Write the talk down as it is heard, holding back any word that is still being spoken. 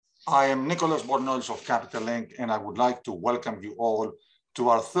I am Nicholas Bornoz of Capital Link, and I would like to welcome you all to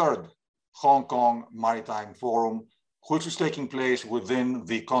our third Hong Kong Maritime Forum, which is taking place within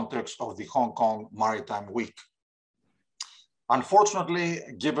the context of the Hong Kong Maritime Week. Unfortunately,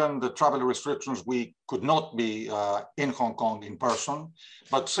 given the travel restrictions, we could not be in Hong Kong in person,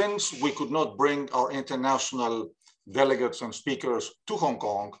 but since we could not bring our international delegates and speakers to Hong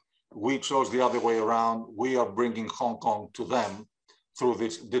Kong, we chose the other way around. We are bringing Hong Kong to them through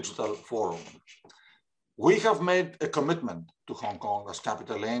this digital forum. We have made a commitment to Hong Kong as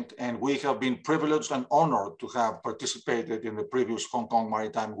Capital Link, and we have been privileged and honored to have participated in the previous Hong Kong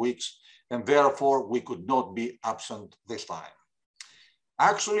Maritime Weeks, and therefore we could not be absent this time.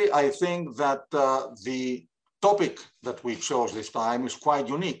 Actually, I think that the topic that we chose this time is quite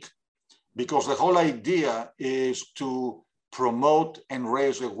unique, because the whole idea is to promote and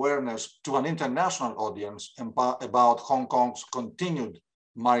raise awareness to an international audience about Hong Kong's continued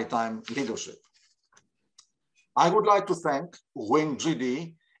maritime leadership. I would like to thank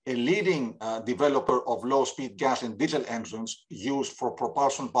WinGD, a leading developer of low-speed gas and diesel engines used for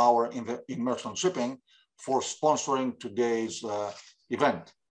propulsion power in merchant shipping, for sponsoring today's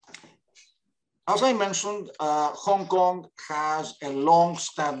event. As I mentioned, Hong Kong has a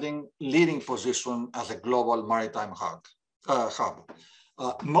long-standing leading position as a global maritime hub.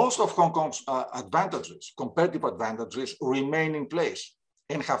 Most of Hong Kong's advantages, competitive advantages, remain in place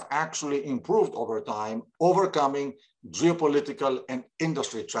and have actually improved over time, overcoming geopolitical and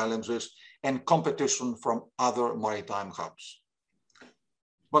industry challenges and competition from other maritime hubs.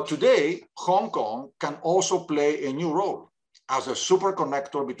 But today, Hong Kong can also play a new role as a super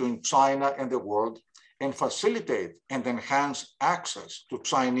connector between China and the world, and facilitate and enhance access to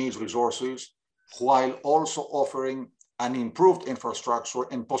Chinese resources, while also offering an improved infrastructure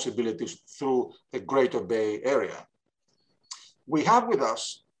and possibilities through the Greater Bay Area. We have with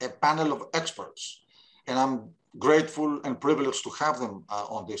us a panel of experts, and I'm grateful and privileged to have them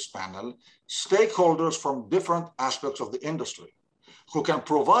on this panel, stakeholders from different aspects of the industry, who can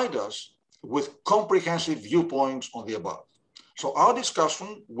provide us with comprehensive viewpoints on the above. So our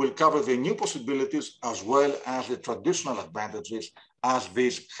discussion will cover the new possibilities as well as the traditional advantages as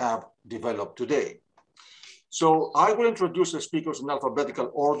these have developed today. So I will introduce the speakers in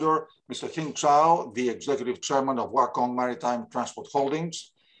alphabetical order. Mr. Hing Chau, the Executive Chairman of Wah Kwong Maritime Transport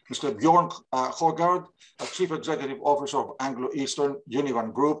Holdings. Mr. Bjorn Højgaard, Chief Executive Officer of Anglo-Eastern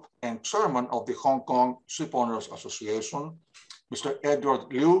Univan Group and Chairman of the Hong Kong Shipowners Association. Mr.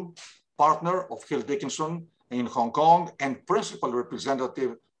 Edward Liu, Partner of Hill Dickinson in Hong Kong and Principal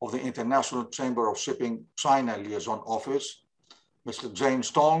Representative of the International Chamber of Shipping China Liaison Office. Mr. James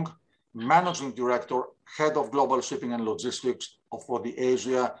Tong, Managing Director, Head of Global Shipping and Logistics for the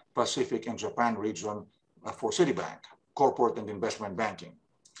Asia, Pacific, and Japan region for Citibank, Corporate and Investment Banking.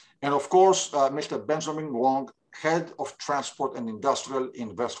 And of course, Mr. Benjamin Wong, Head of Transport and Industrial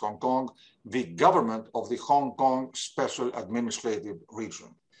in West Hong Kong, the government of the Hong Kong Special Administrative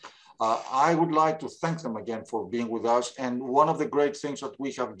Region. I would like to thank them again for being with us. And one of the great things that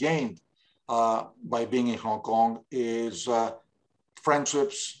we have gained by being in Hong Kong is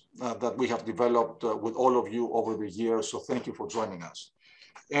friendships that we have developed with all of you over the years. So thank you for joining us.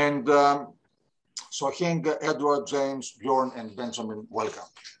 And so Hing, Edward, James, Bjorn, and Benjamin, welcome.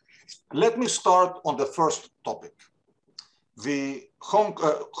 Let me start on the first topic, the Hong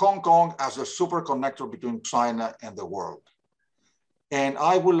Kong as a super connector between China and the world. And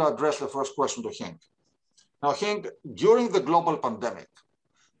I will address the first question to Hing. Now, Hing, during the global pandemic,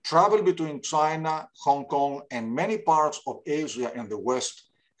 travel between China, Hong Kong, and many parts of Asia and the West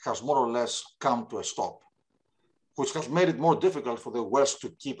has more or less come to a stop, which has made it more difficult for the West to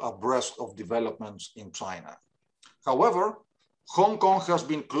keep abreast of developments in China. However, Hong Kong has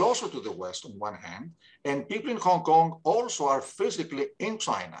been closer to the West on one hand, and people in Hong Kong also are physically in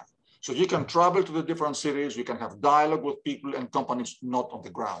China. So you can travel to the different cities, you can have dialogue with people and companies not on the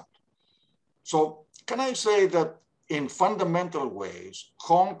ground. So can I say that in fundamental ways,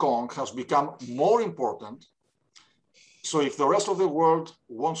 Hong Kong has become more important. So if the rest of the world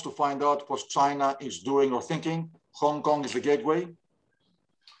wants to find out what China is doing or thinking, Hong Kong is the gateway?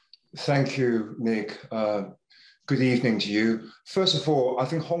 Thank you, Nick. Good evening to you. First of all, I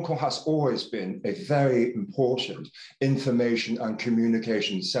think Hong Kong has always been a very important information and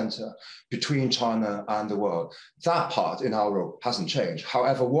communication center between China and the world. That part in our role hasn't changed.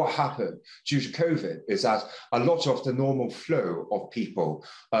 However, what happened due to COVID is that a lot of the normal flow of people,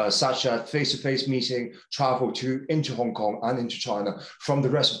 such as face-to-face meeting, travel into Hong Kong and into China from the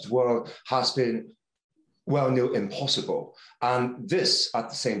rest of the world has been well knew impossible. And this, at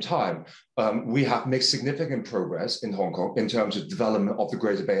the same time, we have made significant progress in Hong Kong in terms of development of the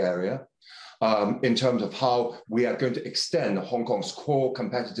Greater Bay Area, in terms of how we are going to extend Hong Kong's core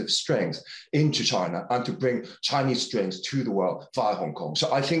competitive strengths into China and to bring Chinese strengths to the world via Hong Kong.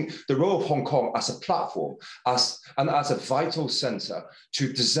 So I think the role of Hong Kong as a platform as a vital center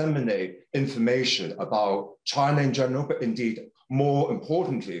to disseminate information about China in general, but indeed more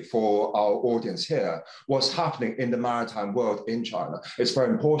importantly for our audience here, what's happening in the maritime world in China. It's very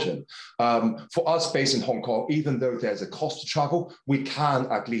important. For us based in Hong Kong, even though there's a cost to travel, we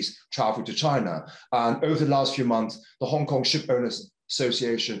can at least travel to China. And over the last few months, the Hong Kong Shipowners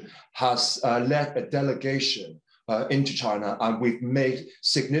Association has led a delegation into China, and we've made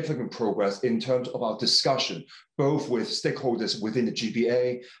significant progress in terms of our discussion, both with stakeholders within the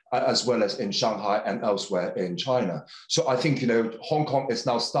GBA, as well as in Shanghai and elsewhere in China. So I think, Hong Kong is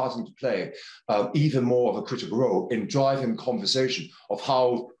now starting to play even more of a critical role in driving conversation of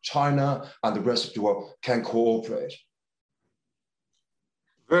how China and the rest of the world can cooperate.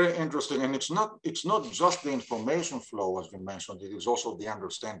 Very interesting, and it's not just the information flow, as you mentioned, it is also the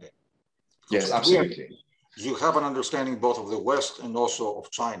understanding. Yes, absolutely. You have an understanding both of the West and also of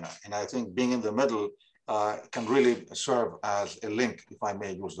China. And I think being in the middle can really serve as a link, if I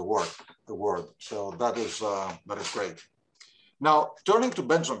may use the word. So that is great. Now, turning to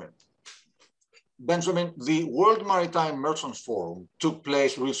Benjamin. Benjamin, the World Maritime Merchants Forum took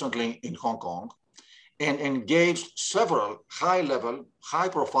place recently in Hong Kong and engaged several high-level,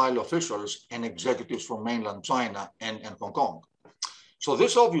 high-profile officials and executives from mainland China and Hong Kong. So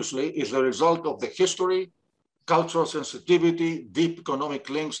this obviously is the result of the history, cultural sensitivity, deep economic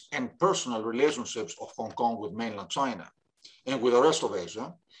links, and personal relationships of Hong Kong with mainland China and with the rest of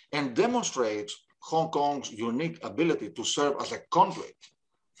Asia, and demonstrates Hong Kong's unique ability to serve as a conduit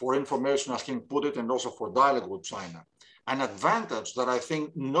for information, as he put it, and also for dialogue with China, an advantage that I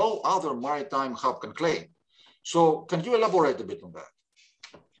think no other maritime hub can claim. So can you elaborate a bit on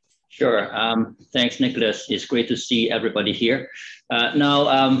that? Sure. Thanks, Nicholas. It's great to see everybody here.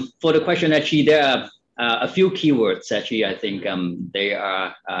 Now, for the question, actually, there are a few keywords, actually, I think they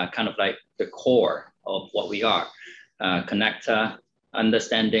are kind of like the core of what we are. Connector,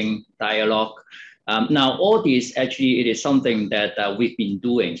 understanding, dialogue. Now, all this, actually, it is something that we've been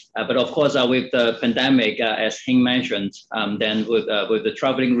doing. But of course, with the pandemic, as Hing mentioned, then with the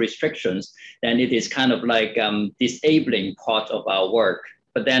traveling restrictions, then it is kind of like disabling part of our work.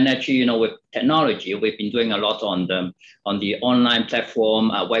 But then actually, with technology, we've been doing a lot on the online platform,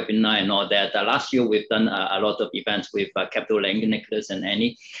 webinar and all that. Last year, we've done a lot of events with Capital Link, Nicholas and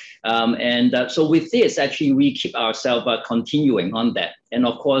Annie. So with this, actually, we keep ourselves continuing on that. And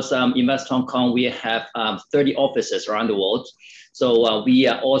of course, Invest Hong Kong, we have 30 offices around the world. So we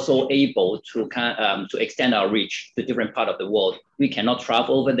are also able to extend our reach to different parts of the world. We cannot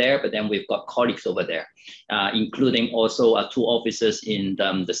travel over there, but then we've got colleagues over there, including also 2 offices in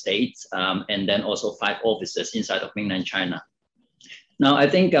the States, and then also 5 offices inside of mainland China. Now, I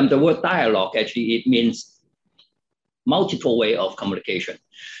think the word dialogue, actually, it means multiple way of communication.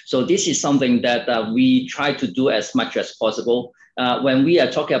 So this is something that we try to do as much as possible. When we are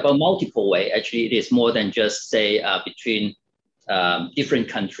talking about multiple way, actually, it is more than just say between different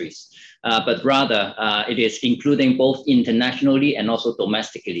countries, but rather it is including both internationally and also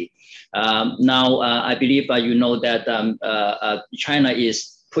domestically. Now, I believe you know that China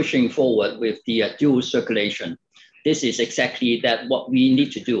is pushing forward with the dual circulation. This is exactly that what we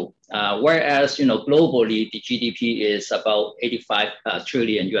need to do. Whereas, globally, the GDP is about 85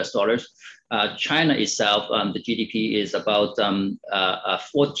 trillion US dollars. China itself, the GDP is about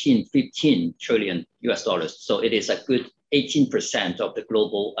 15 trillion US dollars. So it is a good 18% of the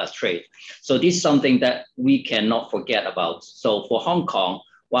global trade. So this is something that we cannot forget about. So for Hong Kong,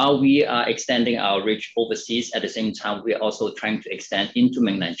 while we are extending our reach overseas, at the same time, we are also trying to extend into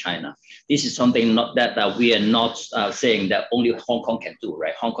mainland China. This is something that we are not saying that only Hong Kong can do,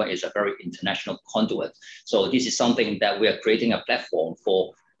 right? Hong Kong is a very international conduit. So this is something that we are creating a platform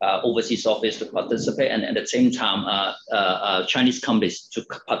for overseas office to participate, and at the same time, Chinese companies to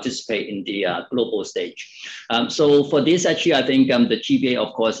participate in the global stage. So for this, actually, I think the GBA,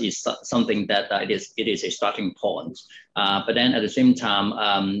 of course, is something that it is a starting point. But then at the same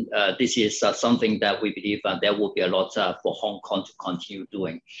time, this is something that we believe there will be a lot for Hong Kong to continue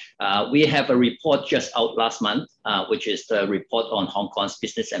doing. We have a report just out last month, which is the report on Hong Kong's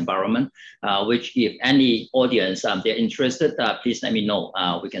business environment, which if any audience they're interested, please let me know.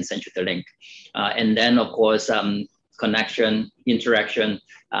 We can send you the link. And then, of course, connection, interaction.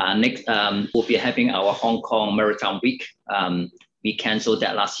 Next, we'll be having our Hong Kong Maritime Week. We canceled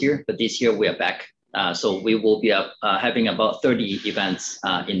that last year, but this year we are back. So we will be having about 30 events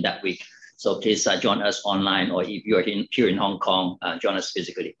in that week. So please join us online, or if you're here in Hong Kong, join us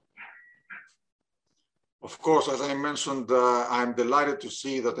physically. Of course, as I mentioned, I'm delighted to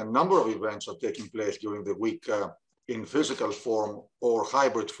see that a number of events are taking place during the week in physical form or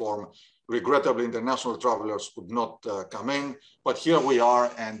hybrid form. Regrettably, international travelers could not come in, but here we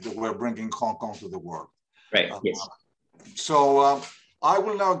are, and we're bringing Hong Kong to the world. Right, yes. So I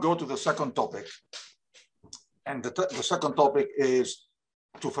will now go to the second topic. And the second topic is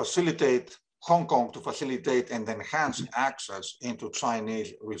to facilitate Hong Kong, to facilitate and enhance access into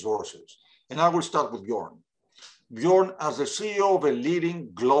Chinese resources. And I will start with Bjorn. Bjorn, as the CEO of a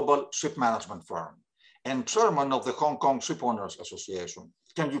leading global ship management firm and chairman of the Hong Kong Shipowners Association,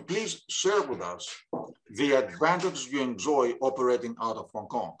 can you please share with us the advantages you enjoy operating out of Hong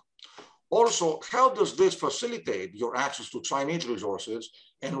Kong? Also, how does this facilitate your access to Chinese resources?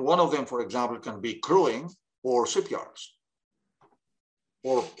 And one of them, for example, can be crewing or shipyards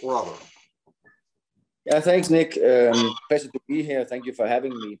or other. Yeah, thanks, Nick. Pleasure to be here. Thank you for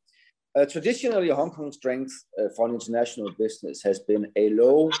having me. Traditionally, Hong Kong's strength for an international business has been a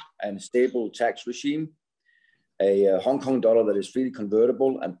low and stable tax regime, a Hong Kong dollar that is freely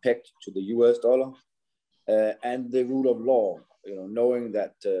convertible and pegged to the US dollar, and the rule of law, knowing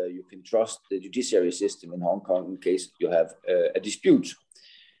that you can trust the judiciary system in Hong Kong in case you have a dispute.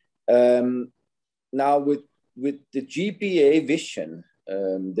 Now, with the GBA vision,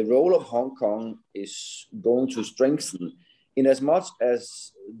 the role of Hong Kong is going to strengthen in as much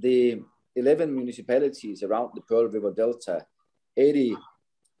as the 11 municipalities around the Pearl River Delta, 80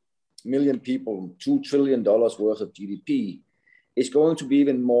 million people, $2 trillion worth of GDP, is going to be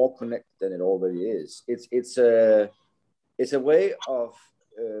even more connected than it already is. It's a way of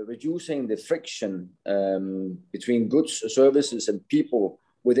reducing the friction between goods, services, and people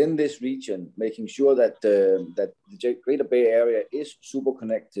within this region, making sure that the Greater Bay Area is super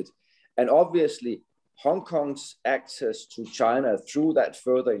connected. And obviously, Hong Kong's access to China through that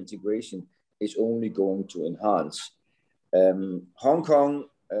further integration is only going to enhance. Hong Kong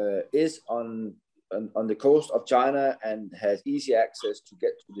is on the coast of China and has easy access to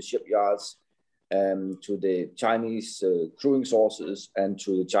get to the shipyards, to the Chinese crewing sources, and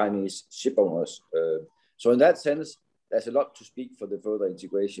to the Chinese ship owners. So in that sense, there's a lot to speak for the further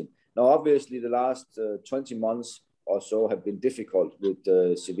integration. Now, obviously, the last 20 months or so have been difficult with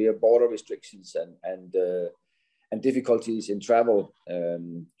severe border restrictions and difficulties in travel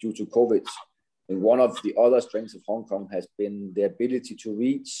due to COVID. And one of the other strengths of Hong Kong has been the ability to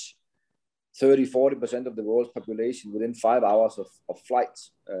reach 30–40% of the world's population within 5 hours of flight,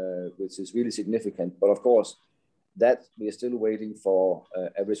 which is really significant. But of course, that we are still waiting for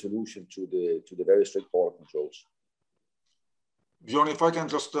a resolution to the very strict border controls. Bjorn, if I can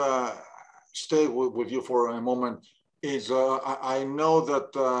just stay with you for a moment, I know that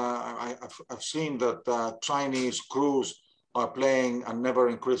I've seen that Chinese crews are playing a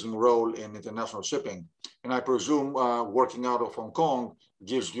never-increasing role in international shipping. And I presume working out of Hong Kong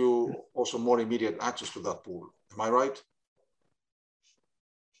gives you also more immediate access to that pool. Am I right?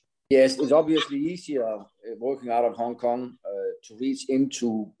 Yes, it's obviously easier working out of Hong Kong to reach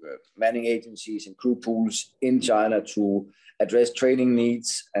into manning agencies and crew pools in China to address training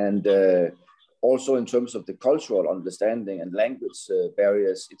needs, and also in terms of the cultural understanding and language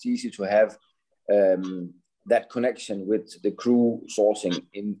barriers. It's easy to have that connection with the crew sourcing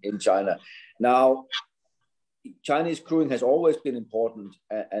in China. Now, Chinese crewing has always been important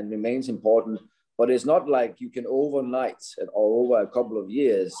and remains important, but it's not like you can overnight or over a couple of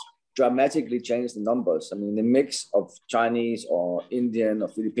years dramatically change the numbers. I mean, the mix of Chinese or Indian or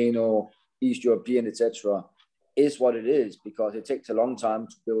Filipino, East European, etc., is what it is, because it takes a long time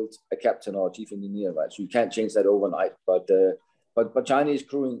to build a captain or a chief engineer, right? So you can't change that overnight. But Chinese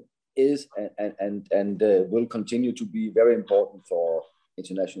crewing is and will continue to be very important for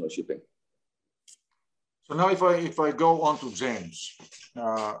international shipping. So now if I go on to James,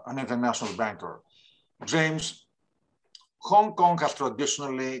 an international banker. James, Hong Kong has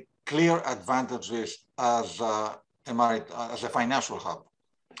traditionally clear advantages as a financial hub.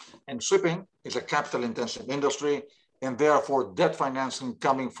 And shipping is a capital-intensive industry, and therefore debt financing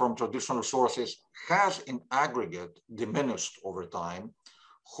coming from traditional sources has in aggregate diminished over time,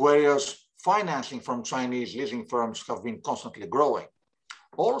 whereas financing from Chinese leasing firms have been constantly growing.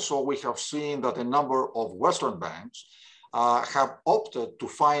 Also, we have seen that a number of Western banks have opted to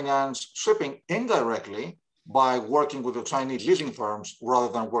finance shipping indirectly by working with the Chinese leasing firms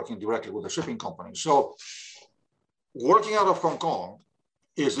rather than working directly with the shipping companies. So working out of Hong Kong,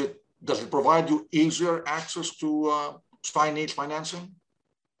 does it provide you easier access to Chinese financing?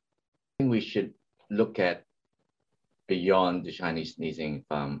 I think we should look at beyond the Chinese leasing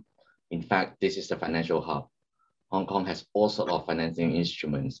firm. In fact, this is a financial hub. Hong Kong has all sorts of financing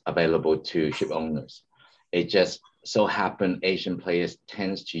instruments available to ship owners. It just so happens Asian players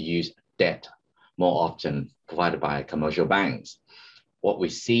tend to use debt more often provided by commercial banks. What we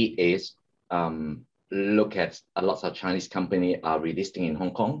see is, look at a lot of Chinese companies are relisting in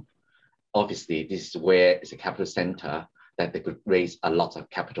Hong Kong. Obviously, this is where it's a capital center that they could raise a lot of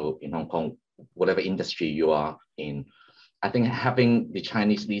capital in Hong Kong, whatever industry you are in. I think having the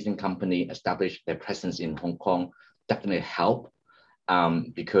Chinese leasing company establish their presence in Hong Kong definitely help,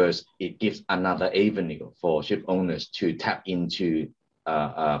 because it gives another avenue for ship owners to tap into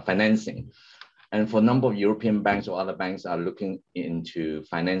financing. And for a number of European banks or other banks are looking into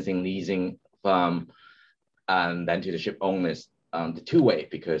financing leasing firm and then to the ship owners, the two-way,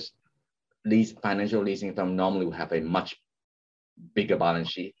 because financial leasing firm normally will have a much bigger balance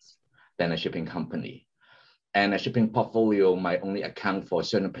sheet than a shipping company. And a shipping portfolio might only account for a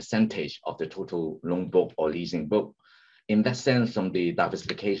certain percentage of the total loan book or leasing book. In that sense, from the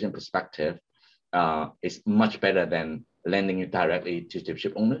diversification perspective, it's much better than lending it directly to the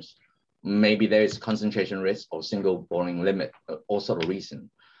ship owners. Maybe there is concentration risk or single borrowing limit, all sort of reason.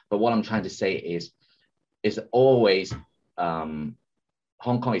 But what I'm trying to say is always, Hong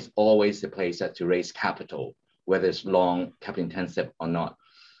Kong is always the place to raise capital, whether it's long, capital intensive or not.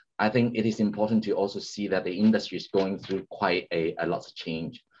 I think it is important to also see that the industry is going through quite a lot of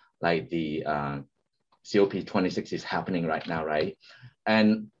change, like the COP26 is happening right now, right?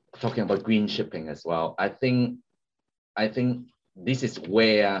 And talking about green shipping as well. I think this is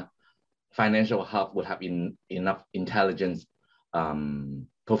where financial hub would have enough intelligence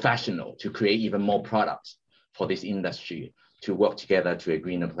professional to create even more products for this industry to work together to a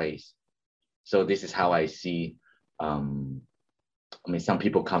greener place. So this is how I see. I mean, some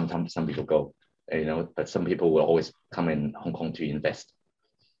people come, some people go, you know, but some people will always come in Hong Kong to invest.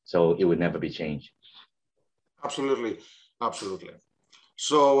 So it would never be changed. Absolutely, absolutely.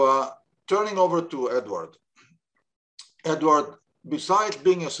 So turning over to Edward. Edward, besides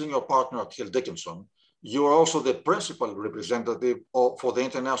being a senior partner at Hill Dickinson, you are also the principal representative for the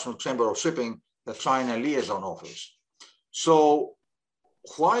International Chamber of Shipping, the China Liaison Office. So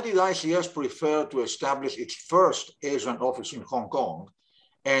why did ICS prefer to establish its first Asian office in Hong Kong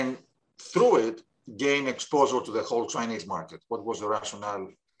and through it gain exposure to the whole Chinese market? What was the rationale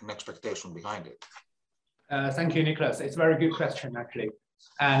and expectation behind it? Thank you, Nicholas. It's a very good question, actually.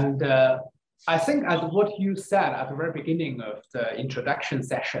 And I think as what you said at the very beginning of the introduction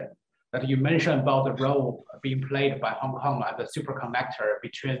session, that you mentioned about the role being played by Hong Kong as a superconnector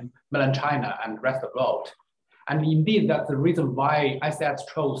between mainland China and the rest of the world. And indeed, that's the reason why ICS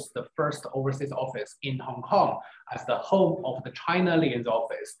chose the first overseas office in Hong Kong as the home of the China Liaison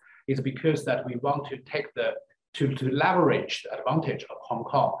Office, is because that we want to take to leverage the advantage of Hong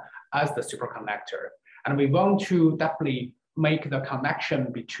Kong as the superconnector. And we want to definitely make the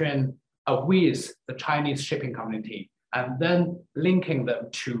connection between with the Chinese shipping community and then linking them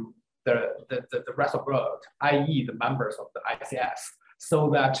to the rest of the world, i.e. the members of the ICS,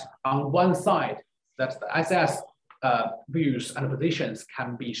 so that on one side, that the ICS views and positions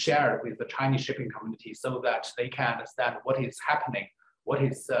can be shared with the Chinese shipping community so that they can understand what is happening, what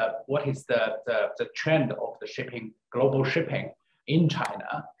is the trend of the shipping, global shipping in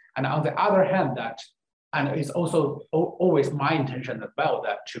China. And on the other hand, and it's also always my intention as well,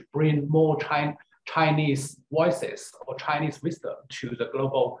 that to bring more Chinese voices or Chinese wisdom to the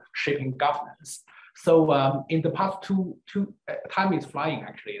global shipping governance. So in the past time is flying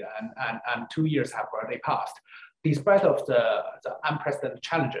actually, and 2 years have already passed. Despite of the unprecedented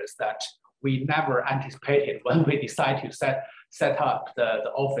challenges that we never anticipated when we decided to set up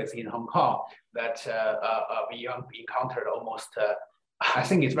the office in Hong Kong, that we encountered almost, I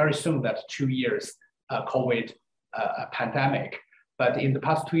think it's very soon that 2 years COVID pandemic. But in the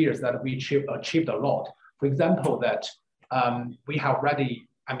past 2 years that we achieved a lot. For example, that we have already,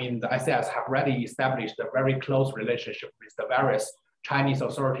 the ICS have already established a very close relationship with the various Chinese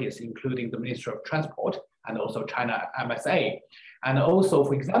authorities, including the Ministry of Transport and also China MSA. And also,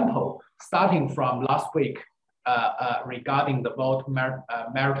 for example, starting from last week, regarding the World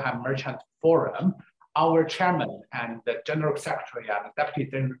Maritime Merchant Forum, our chairman and the General Secretary and the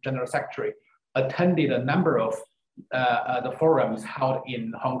Deputy General Secretary attended a number of the forums held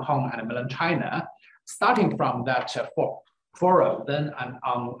in Hong Kong and mainland China. Starting from that forum, then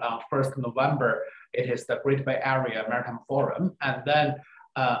on 1st November, it is the Great Bay Area Maritime Forum. And then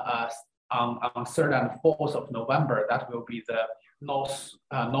on 3rd and 4th of November, that will be the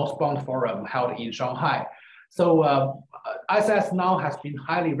Northbound Forum held in Shanghai. So ISS now has been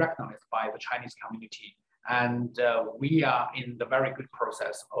highly recognized by the Chinese community, and we are in the very good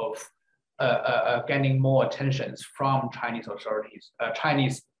process of gaining more attention from Chinese authorities,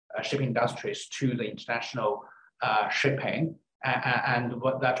 Chinese shipping industries to the international shipping, and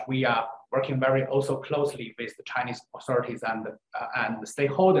that we are working very also closely with the Chinese authorities and the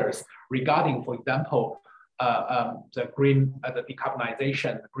stakeholders regarding, for example, the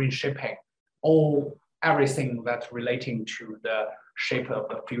decarbonization, the green shipping, everything that's relating to the shape of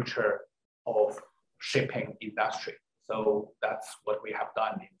the future of shipping industry. So that's what we have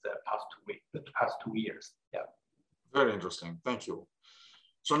done in the past 2 years. Yeah. Very interesting. Thank you.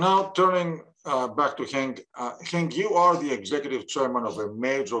 So now turning back to Heng. Heng, you are the executive chairman of a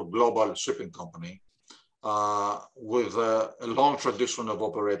major global shipping company with a long tradition of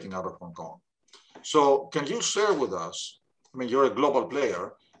operating out of Hong Kong. So can you share with us, I mean, you're a global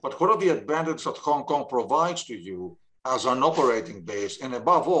player, but what are the advantages that Hong Kong provides to you as an operating base? And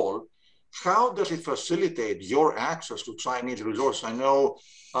above all, how does it facilitate your access to Chinese resources? I know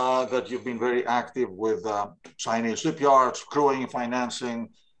that you've been very active with Chinese shipyards, crewing, financing,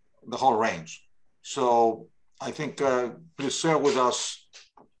 the whole range. So I think please share with us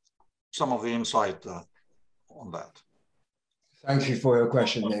some of the insight on that. Thank you for your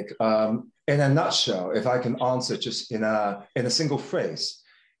question, Nick. In a nutshell, if I can answer just in a single phrase,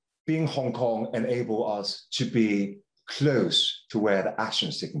 being Hong Kong enable us to be close to where the action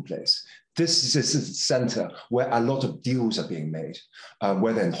is taking place. This is the center where a lot of deals are being made,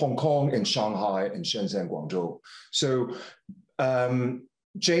 whether in Hong Kong, in Shanghai, in Shenzhen, Guangzhou. So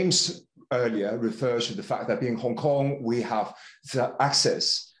James earlier referred to the fact that being Hong Kong, we have the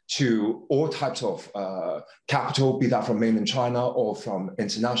access to all types of capital, be that from mainland China or from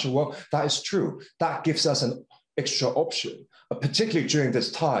international world. That is true. That gives us an extra option, particularly during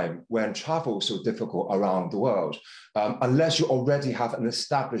this time when travel is so difficult around the world. Unless you already have an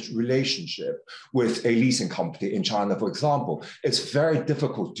established relationship with a leasing company in China, for example, it's very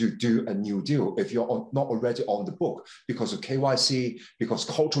difficult to do a new deal if you're not already on the book because of KYC, because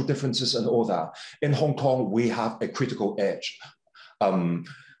cultural differences and all that. In Hong Kong, we have a critical edge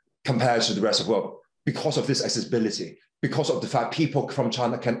compared to the rest of the world because of this accessibility, because of the fact people from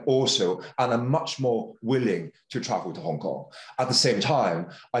China can also and are much more willing to travel to Hong Kong. At the same time,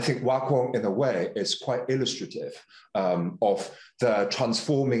 I think Wah Kwong, in a way, is quite illustrative of the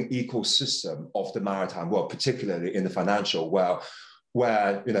transforming ecosystem of the maritime world, particularly in the financial world,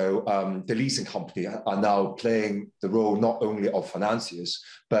 where the leasing company are now playing the role not only of financiers,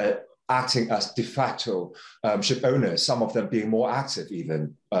 but acting as de facto ship owners, some of them being more active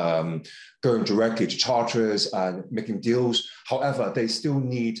even, going directly to charterers and making deals. However, they still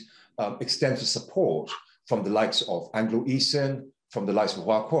need extensive support from the likes of Anglo-Eastern, from the likes of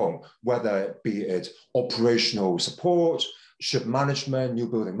Wah Kwong, whether be it operational support, ship management, new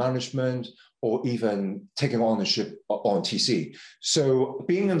building management, or even taking ownership on TC. So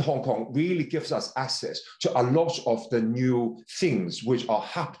being in Hong Kong really gives us access to a lot of the new things which are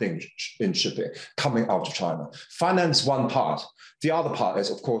happening in shipping coming out of China. Finance one part. The other part is,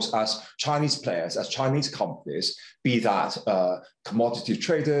 of course, as Chinese players, as Chinese companies, be that commodity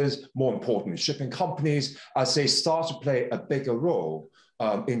traders, more importantly, shipping companies, as they start to play a bigger role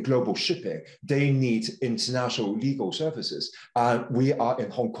in global shipping, they need international legal services. And we are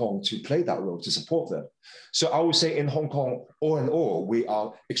in Hong Kong to play that role, to support them. So I would say in Hong Kong, all in all, we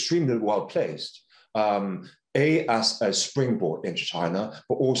are extremely well placed. As a springboard into China,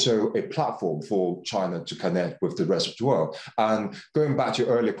 but also a platform for China to connect with the rest of the world. And going back to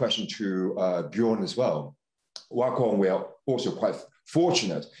your earlier question to Bjorn as well, Wah Kwong, we are also quite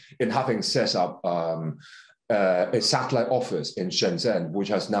fortunate in having set up a satellite office in Shenzhen, which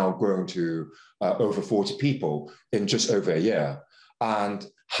has now grown to over 40 people in just over a year. And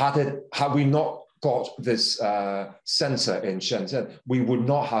had we not got this center in Shenzhen, we would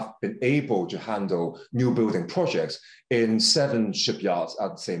not have been able to handle new building projects in 7 shipyards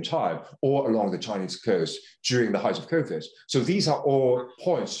at the same time, or along the Chinese coast during the height of COVID. So these are all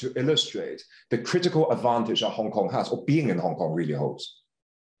points to illustrate the critical advantage that Hong Kong has, or being in Hong Kong really holds.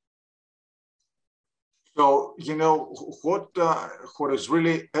 So, what is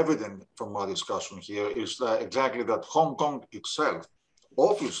really evident from our discussion here is that exactly that Hong Kong itself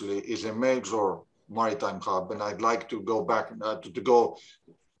obviously is a major maritime hub. And I'd like to go back to go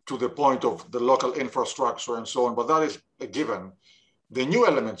to the point of the local infrastructure and so on, but that is a given. The new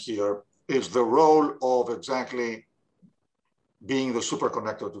element here is the role of exactly being the super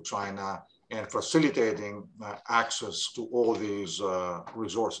connector to China and facilitating access to all these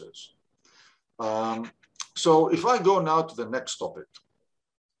resources. So if I go now to the next topic,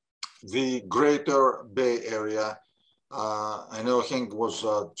 the Greater Bay Area I know Henk was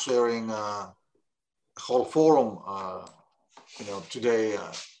chairing a whole forum, today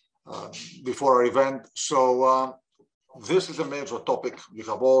before our event. So this is a major topic. We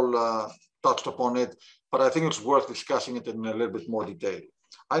have all touched upon it, but I think it's worth discussing it in a little bit more detail.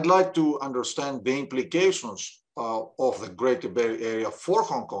 I'd like to understand the implications of the Greater Bay Area for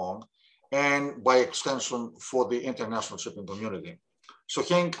Hong Kong and by extension for the international shipping community. So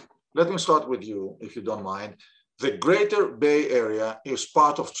Henk, let me start with you, if you don't mind. The Greater Bay Area is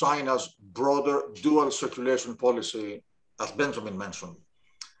part of China's broader dual circulation policy, as Benjamin mentioned.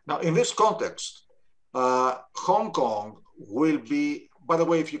 Now, in this context, Hong Kong will be, by the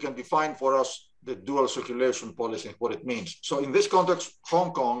way, if you can define for us the dual circulation policy and what it means. So in this context,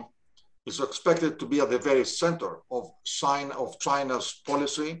 Hong Kong is expected to be at the very center of China's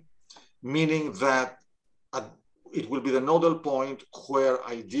policy, meaning that it will be the nodal point where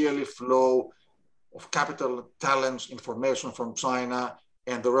ideally flow of capital, talents, information from China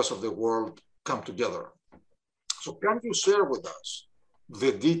and the rest of the world come together. So can you share with us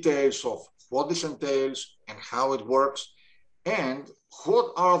the details of what this entails and how it works? And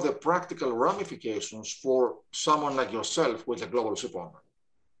what are the practical ramifications for someone like yourself with a global ship owner?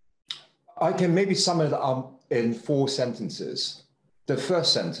 I can maybe sum it up in 4 sentences. The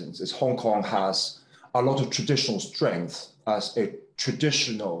first sentence is Hong Kong has a lot of traditional strength as a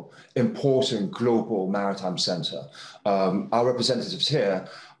traditional, important global maritime center. Our representatives here,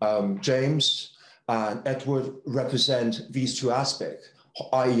 James and Edward, represent these 2 aspects,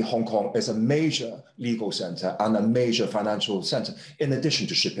 i.e. Hong Kong is a major legal center and a major financial center, in addition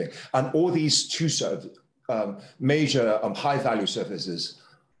to shipping. And all these 2 major high-value services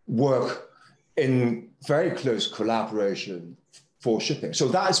work in very close collaboration for shipping. So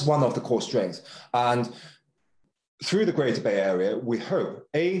that is one of the core strengths. And through the Greater Bay Area, we hope,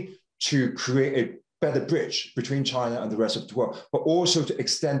 to create a better bridge between China and the rest of the world, but also to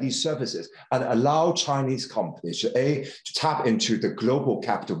extend these services and allow Chinese companies to tap into the global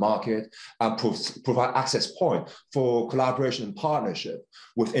capital market and provide access point for collaboration and partnership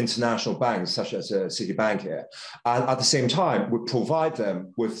with international banks such as Citibank here. And at the same time, we provide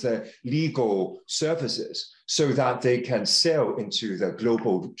them with the legal services so that they can sail into the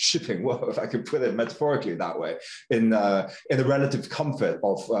global shipping world, if I could put it metaphorically that way, in the relative comfort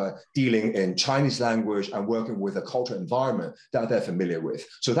of dealing in Chinese language and working with a cultural environment that they're familiar with.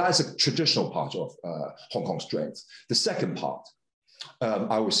 So that is a traditional part of Hong Kong's strength. The second part,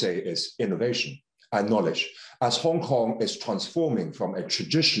 I would say, is innovation and knowledge. As Hong Kong is transforming from a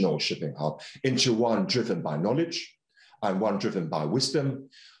traditional shipping hub into one driven by knowledge and one driven by wisdom,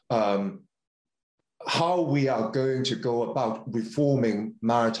 how we are going to go about reforming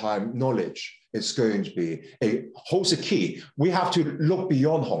maritime knowledge is going to be holds a key. We have to look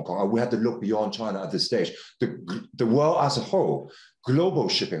beyond Hong Kong, and we have to look beyond China at this stage. The world as a whole, global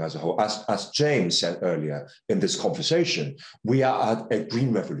shipping as a whole, as James said earlier in this conversation, we are at a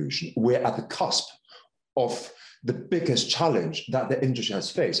green revolution. We're at the cusp of the biggest challenge that the industry has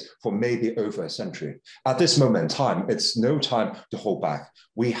faced for maybe over a century. At this moment in time, it's no time to hold back.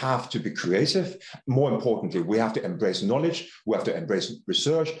 We have to be creative. More importantly, we have to embrace knowledge. We have to embrace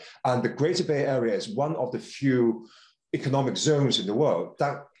research. And the Greater Bay Area is one of the few economic zones in the world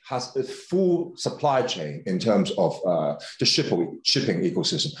that has a full supply chain in terms of the shipping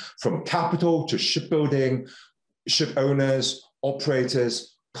ecosystem, from capital to shipbuilding, ship owners,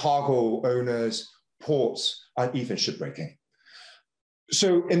 operators, cargo owners, ports, and even shipbreaking.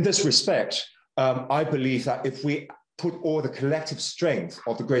 So in this respect, I believe that if we put all the collective strength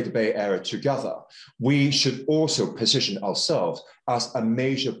of the Greater Bay Area together, we should also position ourselves as a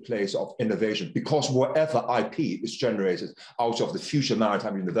major place of innovation, because whatever IP is generated out of the future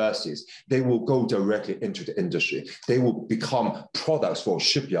maritime universities, they will go directly into the industry. They will become products for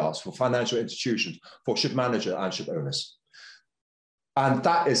shipyards, for financial institutions, for ship managers and ship owners. And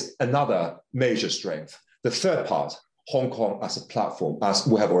that is another major strength. The third part, Hong Kong as a platform, as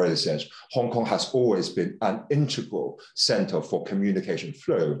we have already said, Hong Kong has always been an integral center for communication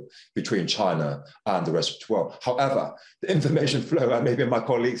flow between China and the rest of the world. However, the information flow, and maybe my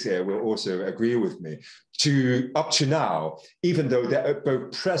colleagues here will also agree with me, up to now, even though they're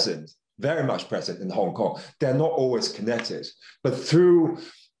both present, very much present in Hong Kong, they're not always connected. But through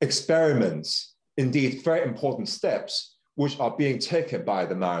experiments, indeed very important steps, which are being taken by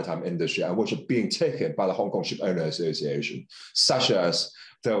the maritime industry and which are being taken by the Hong Kong Ship Owner Association, such as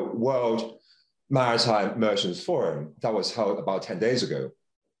the World Maritime Merchants Forum that was held about 10 days ago.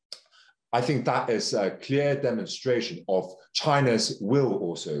 I think that is a clear demonstration of China's will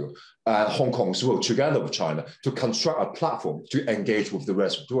also, Hong Kong's will, together with China, to construct a platform to engage with the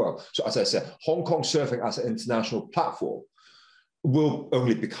rest of the world. So as I said, Hong Kong serving as an international platform will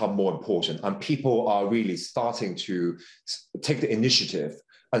only become more important, and people are really starting to take the initiative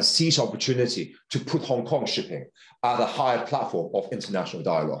and seize opportunity to put Hong Kong shipping at a higher platform of international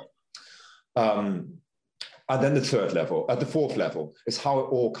dialogue. And then the fourth level is how it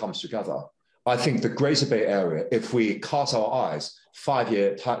all comes together. I think the Greater Bay Area, if we cast our eyes 5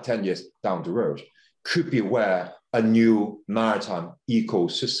 years, 10 years down the road, could be where a new maritime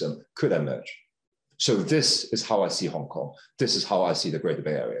ecosystem could emerge. So this is how I see Hong Kong. This is how I see the Greater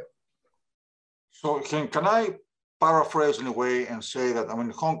Bay Area. So can I paraphrase in a way and say that, I mean,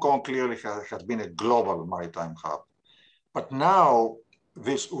 Hong Kong clearly has been a global maritime hub, but now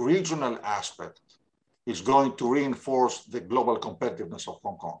this regional aspect is going to reinforce the global competitiveness of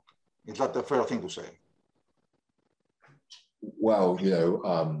Hong Kong. Is that a fair thing to say? Well, you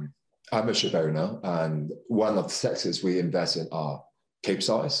know, I'm a ship owner, and one of the sectors we invest in are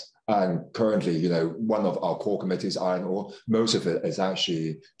Capesize. And currently, you know, one of our core committees, iron ore, most of it is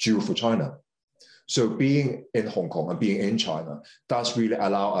actually due for China. So being in Hong Kong and being in China does really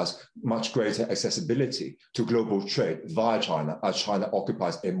allow us much greater accessibility to global trade via China, as China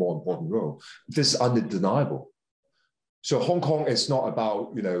occupies a more important role. This is undeniable. So Hong Kong is not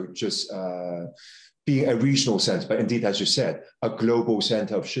about, you know, just being a regional center, but indeed, as you said, a global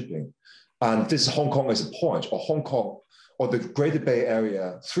center of shipping. And this Hong Kong is a point, or Hong Kong, or the Greater Bay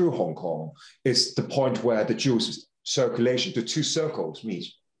Area through Hong Kong is the point where the dual circulation, the two circles meet.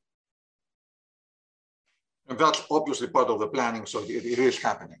 And that's obviously part of the planning, so it is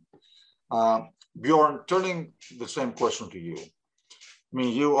happening. Bjorn, turning the same question to you. I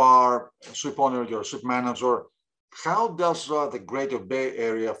mean, you are a ship owner, you're a ship manager. How does the Greater Bay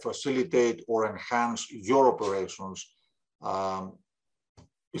Area facilitate or enhance your operations?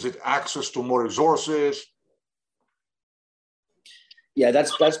 Is it access to more resources? Yeah,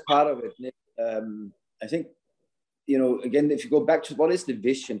 that's part of it, Nick. I think, you know, again, if you go back to what is the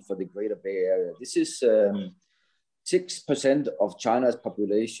vision for the Greater Bay Area, this is 6% of China's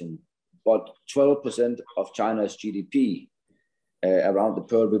population, but 12% of China's GDP around the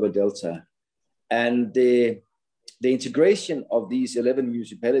Pearl River Delta. And the integration of these 11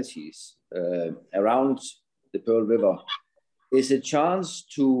 municipalities around the Pearl River is a chance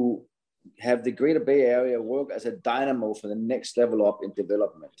to have the Greater Bay Area work as a dynamo for the next level up in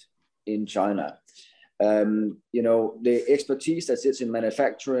development in China. You know, the expertise that sits in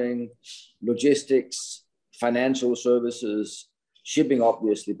manufacturing, logistics, financial services, shipping,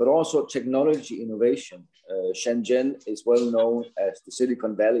 obviously, but also technology innovation. Shenzhen is well known as the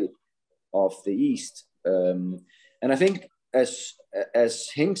Silicon Valley of the East. And I think, as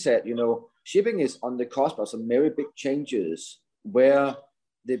Hing said, you know, shipping is on the cusp of some very big changes where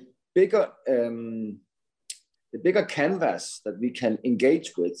the bigger canvas that we can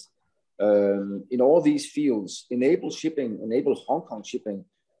engage with in all these fields enable Hong Kong shipping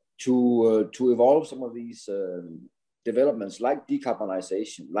to evolve some of these developments like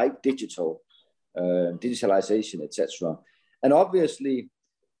decarbonization, like digitalization, etc. And obviously,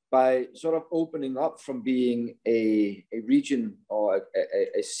 by sort of opening up from being a region or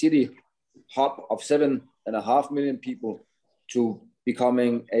a city hub of 7.5 million people to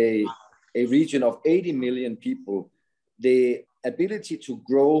becoming a region of 80 million people, the ability to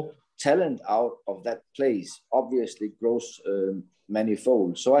grow talent out of that place obviously grows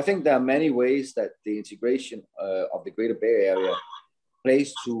manifold. So I think there are many ways that the integration of the Greater Bay Area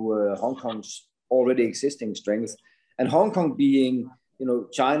plays to Hong Kong's already existing strengths. And Hong Kong being, you know,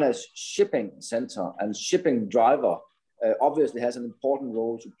 China's shipping center and shipping driver obviously has an important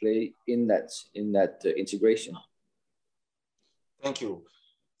role to play in that integration. Thank you.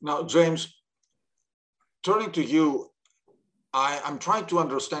 Now, James, turning to you, I'm trying to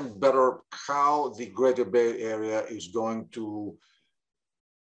understand better how the Greater Bay Area is going to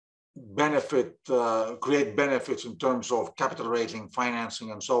benefit, create benefits in terms of capital raising,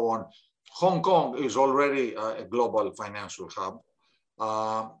 financing, and so on. Hong Kong is already a global financial hub.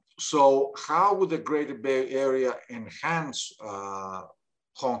 So how would the Greater Bay Area enhance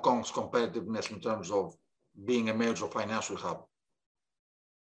Hong Kong's competitiveness in terms of being a major financial hub?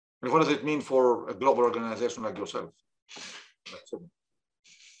 And what does it mean for a global organization like yourself? That's it.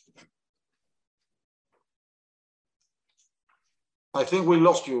 I think we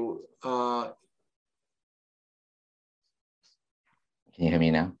lost you. Can you hear me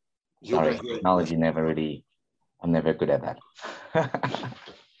now? Sorry, technology never really, I'm never good at that.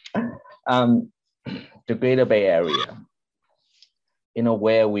 The Greater Bay Area.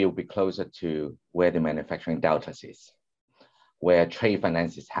 where we'll be closer to where the manufacturing deltas is, where trade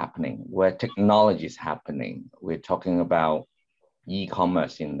finance is happening, where technology is happening. We're talking about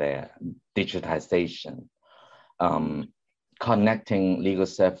e-commerce in there, digitization, connecting legal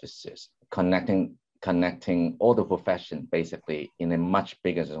services, connecting all the profession basically in a much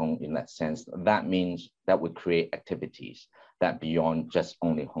bigger zone in that sense. That means that would create activities that beyond just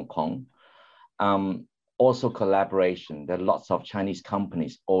only Hong Kong. Also collaboration. There are lots of Chinese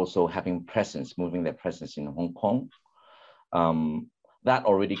companies also having presence, moving their presence in Hong Kong. That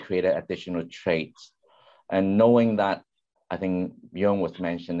already created additional trades. And knowing that, I think Bjorn was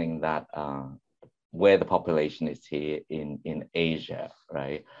mentioning that where the population is here in Asia,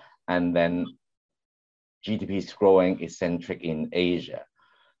 right? And then GDP is growing eccentric in Asia.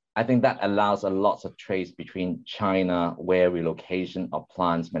 I think that allows a lot of trades between China, where relocation of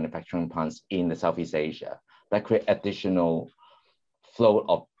plants, manufacturing plants in the Southeast Asia, that create additional flow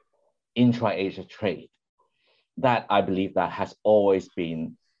of intra-Asia trade. That I believe that has always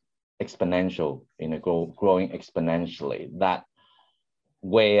been exponential, growing exponentially. That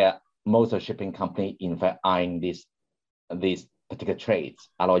where most of shipping companies in fact eyeing these particular trades.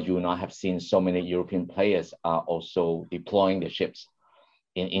 Otherwise, you will not have seen so many European players are also deploying their ships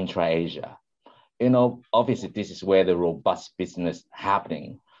in intra-Asia. Obviously, this is where the robust business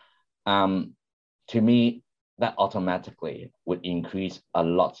happening. To me, that automatically would increase a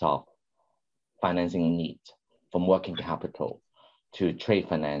lot of financing needs, from working capital to trade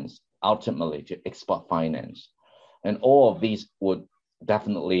finance, ultimately to export finance. And all of these would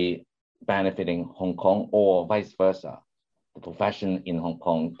definitely benefiting Hong Kong, or vice versa. The profession in Hong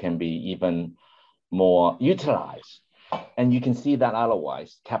Kong can be even more utilized. And you can see that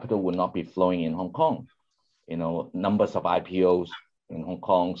otherwise, capital will not be flowing in Hong Kong. Numbers of IPOs in Hong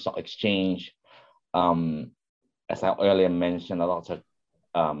Kong, stock exchange. As I earlier mentioned, a lot of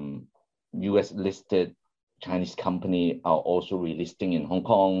US listed Chinese companies are also relisting in Hong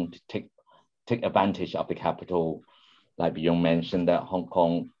Kong to take advantage of the capital. Like Bjorn mentioned, that Hong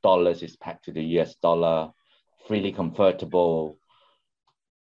Kong dollars is pegged to the US dollar, freely convertible,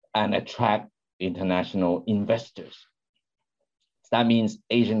 and attract international investors. That means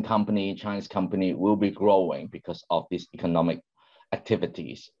Asian company, Chinese company will be growing because of these economic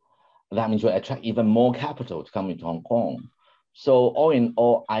activities. That means we'll attract even more capital to come into Hong Kong. So all in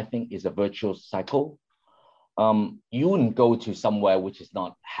all, I think it's a virtuous cycle. You wouldn't go to somewhere which is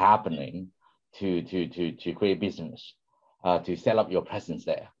not happening to create business, to set up your presence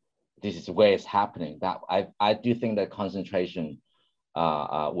there. This is where it's happening. That I do think that concentration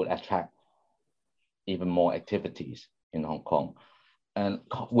would attract even more activities in Hong Kong. And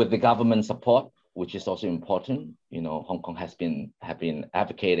with the government support, which is also important, Hong Kong have been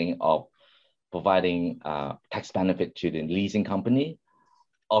advocating of providing tax benefit to the leasing company.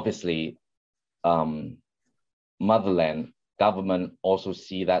 Obviously, motherland government also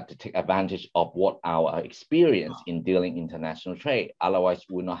see that to take advantage of what our experience in dealing international trade. Otherwise,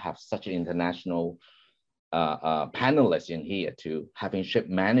 we would not have such an international panelists in here to having ship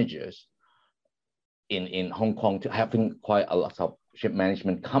managers in Hong Kong, to having quite a lot of ship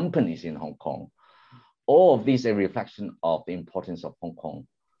management companies in Hong Kong. All of these are a reflection of the importance of Hong Kong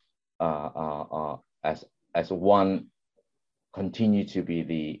as one continue to be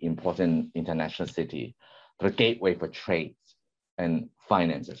the important international city, the gateway for trade and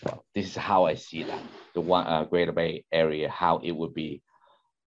finance as well. This is how I see that, the Greater Bay Area, how it would be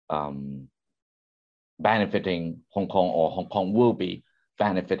benefiting Hong Kong, or Hong Kong will be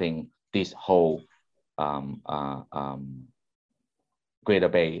benefiting this whole Greater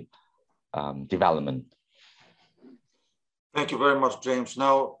Bay development. Thank you very much, James.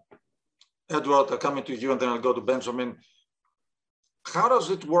 Now, Edward, coming to you, and then I'll go to Benjamin. How does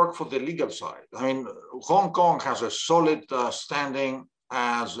it work for the legal side? I mean, Hong Kong has a solid standing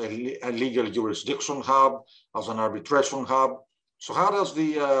as a legal jurisdiction hub, as an arbitration hub. So how does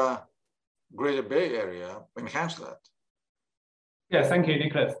the Greater Bay Area enhance that? Yeah, thank you,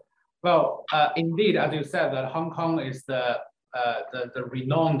 Nicholas. Well, indeed, as you said, that Hong Kong is the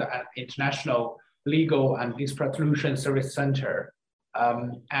renowned and international legal and dispute resolution service center,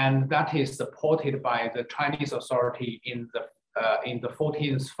 and that is supported by the Chinese authority in the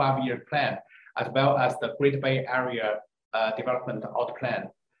 14th five-year plan, as well as the Great Bay Area Development Out Plan.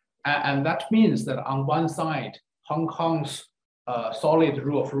 And that means that on one side, Hong Kong's solid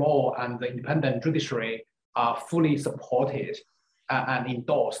rule of law and the independent judiciary are fully supported and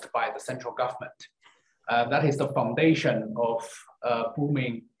endorsed by the central government. That is the foundation of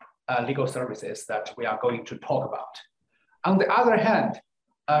booming legal services that we are going to talk about. On the other hand,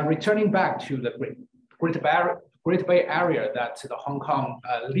 returning back to the Great Bay Area that the Hong Kong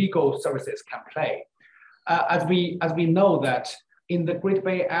legal services can play. As we know that in the Great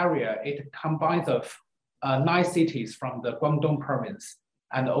Bay Area, it combines of 9 cities from the Guangdong province,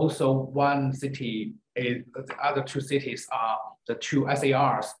 and also one city, the other 2 cities are the 2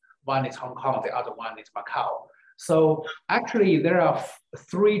 SARs. One is Hong Kong, the other one is Macau. So actually there are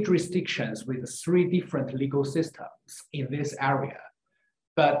 3 jurisdictions with 3 different legal systems in this area.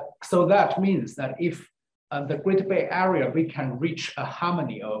 But so that means that if the Great Bay Area, we can reach a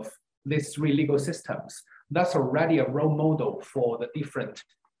harmony of these 3 legal systems, that's already a role model for the different,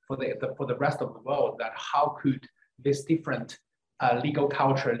 for the rest of the world, that how could this different legal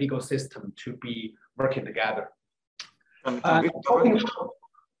culture, legal system to be working together.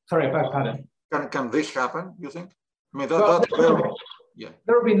 Sorry, pardon. Can this happen, you think? I mean,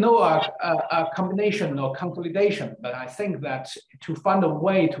 there will be no combination or consolidation, but I think that to find a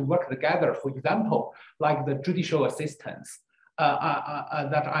way to work together, for example, like the judicial assistance,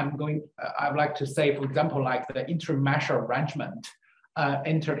 that I'd like to say, for example, like the intermeasure arrangement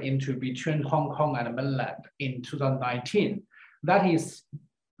entered into between Hong Kong and mainland in 2019. That is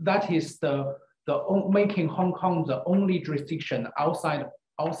the making Hong Kong the only jurisdiction outside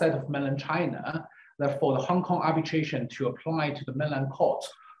of mainland China that for the Hong Kong arbitration to apply to the mainland court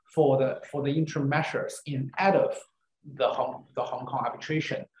for the intermeasures instead of the Hong Kong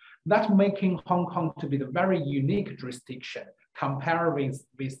arbitration. That making Hong Kong to be the very unique jurisdiction comparing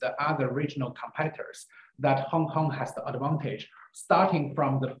with the other regional competitors, that Hong Kong has the advantage starting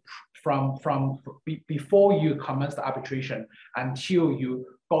from before you commence the arbitration until you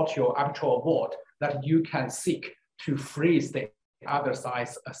got your arbitral award, that you can seek to freeze the other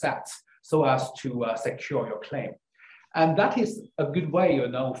side's assets so as to secure your claim. And that is a good way,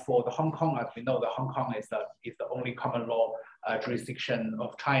 for the Hong Kong, as we know, the Hong Kong is the only common law jurisdiction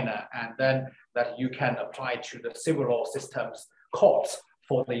of China, and then that you can apply to the civil law systems courts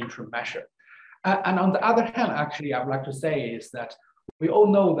for the intermeasure. And on the other hand, actually, I would like to say is that we all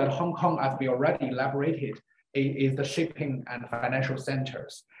know that Hong Kong, as we already elaborated, is the shipping and financial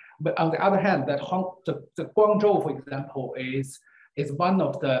centers. But on the other hand, that the Guangzhou, for example, is one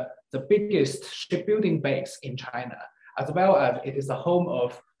of the biggest shipbuilding base in China, as well as it is the home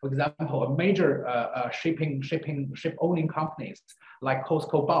of, for example, a major ship owning companies like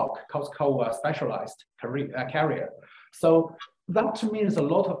COSCO Bulk, COSCO Specialized Carrier. So that means a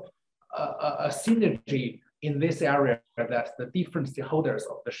lot of a synergy in this area, that the different stakeholders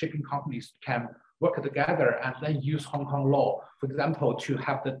of the shipping companies can work together and then use Hong Kong law, for example, to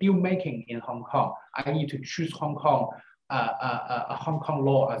have the deal making in Hong Kong, i.e. to choose Hong Kong Hong Kong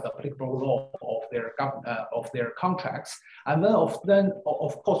law as the applicable law of their contracts, and then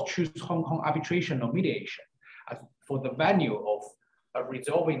of course choose Hong Kong arbitration or mediation as for the venue of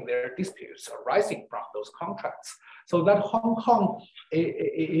resolving their disputes arising from those contracts. So that Hong Kong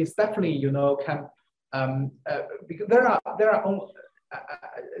is definitely, can because there are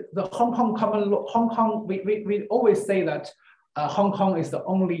the Hong Kong common law. Hong Kong, we always say that Hong Kong is the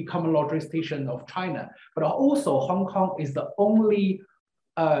only common law jurisdiction of China, but also Hong Kong is the only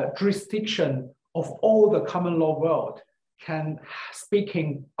jurisdiction of all the common law world can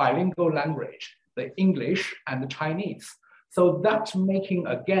speaking bilingual language, the English and the Chinese. So that making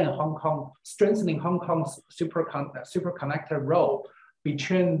again Hong Kong, strengthening Hong Kong's super connected role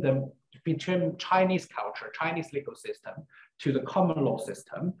between Chinese culture, Chinese legal system to the common law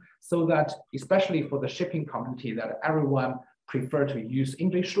system, so that especially for the shipping community, that everyone prefer to use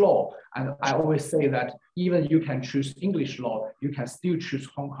English law. And I always say that even you can choose English law, you can still choose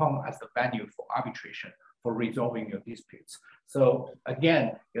Hong Kong as the venue for arbitration for resolving your disputes. So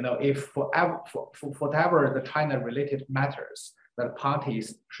again, if for whatever the China-related matters, that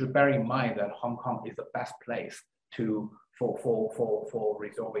parties should bear in mind that Hong Kong is the best place for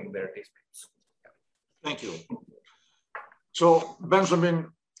resolving their disputes. Thank you. So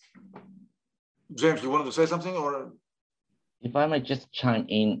Benjamin, James, you wanted to say something, or? If I might just chime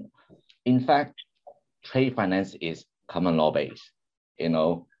in fact, trade finance is common law based.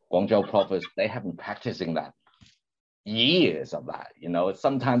 Guangzhou province, they have been practicing that years of that.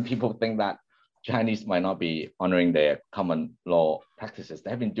 Sometimes people think that Chinese might not be honoring their common law practices.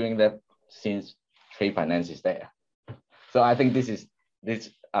 They've been doing that since trade finance is there. So I think this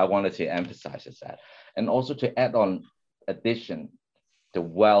I wanted to emphasize that. And also to add on addition, the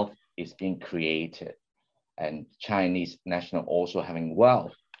wealth is being created and Chinese national also having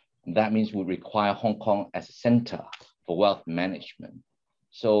wealth. That means we require Hong Kong as a center for wealth management.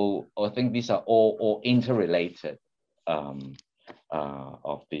 So I think these are all interrelated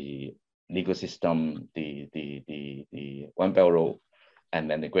of the legal system, the One Belt Road,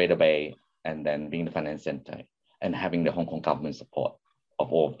 and then the Greater Bay, and then being the finance center. and having the Hong Kong government support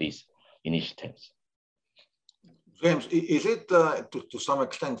of all of these initiatives. James, is it to some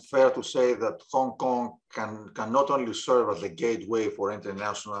extent fair to say that Hong Kong can not only serve as a gateway for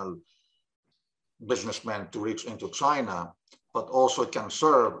international businessmen to reach into China, but also can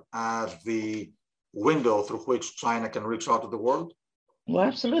serve as the window through which China can reach out to the world? Well,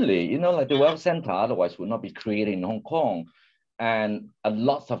 absolutely. You know, like the Wealth Center otherwise would not be created in Hong Kong. And a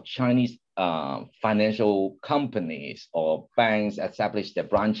lot of Chinese financial companies or banks establish their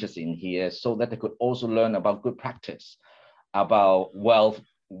branches in here so that they could also learn about good practice, about wealth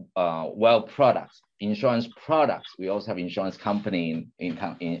products, insurance products. We also have insurance company in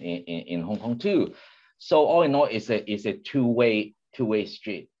Hong Kong too. So all in all, it's a two-way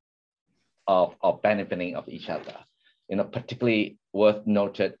street of benefiting of each other. You know, particularly worth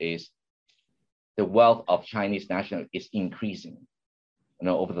noted is the wealth of Chinese nationals is increasing, you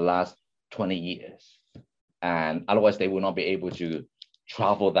know, over the last 20 years. And otherwise they will not be able to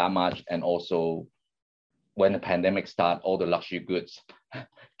travel that much. And also when the pandemic starts, all the luxury goods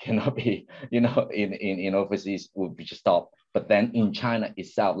cannot be, you know, in overseas will be just stopped. But then in China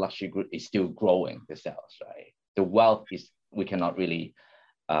itself, luxury good is still growing the sales, right? The wealth is, we cannot really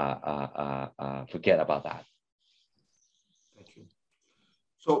forget about that. Thank you.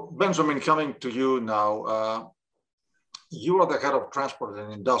 So Benjamin, coming to you now, you are the head of transport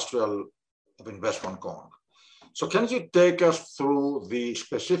and industrial of Invest Hong Kong. So can you take us through the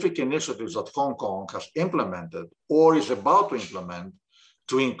specific initiatives that Hong Kong has implemented or is about to implement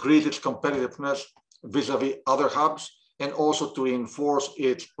to increase its competitiveness vis-a-vis other hubs and also to enforce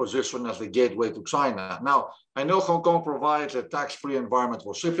its position as the gateway to China? Now, I know Hong Kong provides a tax-free environment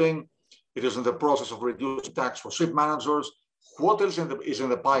for shipping. It is in the process of reducing tax for ship managers. What else is in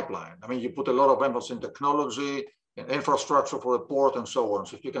the pipeline? I mean, you put a lot of emphasis in technology and infrastructure for the port and so on.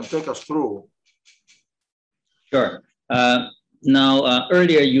 So if you can take us through. Sure. Now,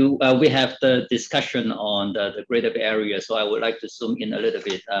 earlier we have the discussion on the Greater Bay Area, so I would like to zoom in a little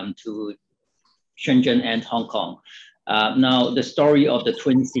bit to Shenzhen and Hong Kong. Now, the story of the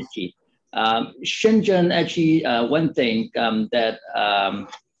Twin City. Shenzhen, actually, one thing that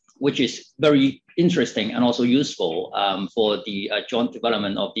which is very interesting and also useful for the joint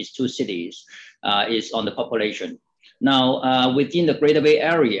development of these two cities is on the population. Now, within the Greater Bay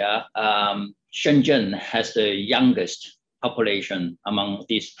Area, Shenzhen has the youngest population among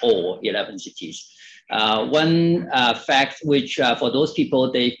these all 11 cities. One fact which for those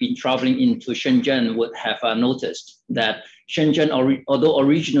people, they've been traveling into Shenzhen would have noticed that Shenzhen, although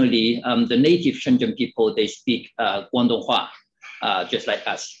originally the native Shenzhen people, they speak Guangdonghua, just like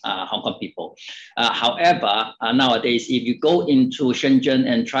us, Hong Kong people. However, nowadays, if you go into Shenzhen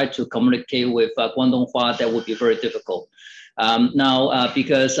and try to communicate with Guangdonghua, that would be very difficult.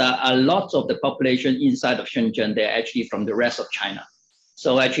 Because a lot of the population inside of Shenzhen, they're actually from the rest of China.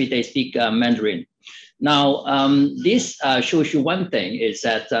 So actually they speak Mandarin. Now, this shows you one thing is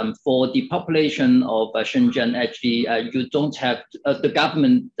that for the population of Shenzhen, actually, you don't have, the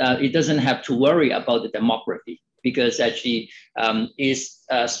government, it doesn't have to worry about the demography because actually it's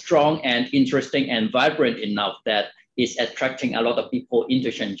strong and interesting and vibrant enough that it's attracting a lot of people into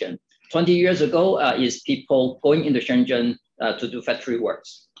Shenzhen. 20 years ago is people going into Shenzhen to do factory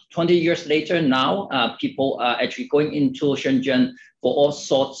works. 20 years later now, people are actually going into Shenzhen for all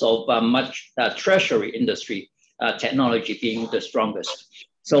sorts of much treasury industry, technology being the strongest.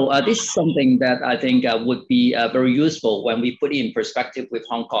 So this is something that I think would be very useful when we put it in perspective with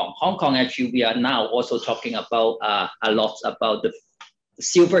Hong Kong. Hong Kong, actually, we are now also talking about a lot about the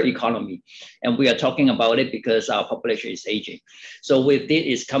silver economy, and we are talking about it because our population is aging. So with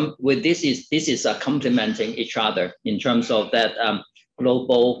this is complementing each other in terms of that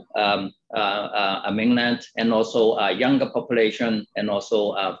global mainland and also younger population and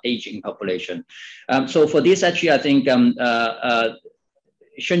also aging population. So for this, actually, I think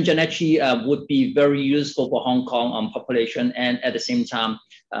Shenzhen actually would be very useful for Hong Kong on population, and at the same time,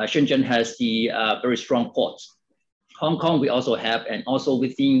 Shenzhen has the very strong ports. Hong Kong, we also have, and also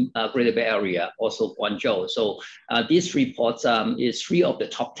within Greater Bay Area, also Guangzhou. So these three ports is 3 of the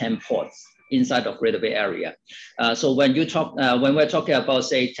top 10 ports inside of Greater Bay Area. So when you talk, when we're talking about,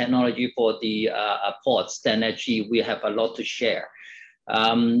 say, technology for the ports, then actually we have a lot to share.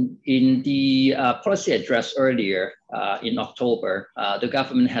 In the policy address earlier in October, the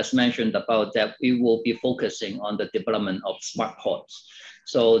government has mentioned about that we will be focusing on the development of smart ports.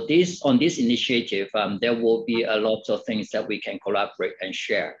 So on this initiative, there will be a lot of things that we can collaborate and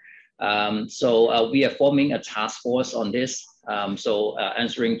share. So we are forming a task force on this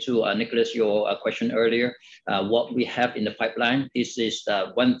Answering to Nicholas, your question earlier, what we have in the pipeline, this is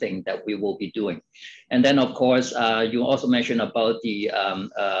one thing that we will be doing. And then of course, you also mentioned about the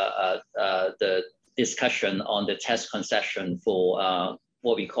discussion on the tax concession for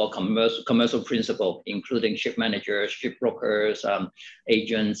what we call commercial principle, including ship managers, ship brokers,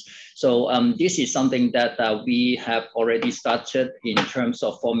 agents. So this is something that we have already started in terms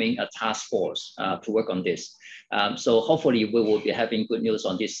of forming a task force to work on this. So hopefully we will be having good news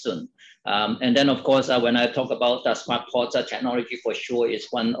on this soon. And then of course, when I talk about the smart ports technology, for sure is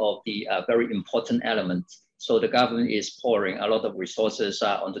one of the very important elements. So the government is pouring a lot of resources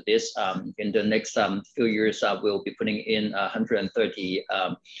onto this. In the next few years, we'll be putting in 130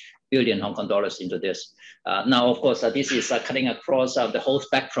 billion Hong Kong dollars into this. Now, of course, this is cutting across the whole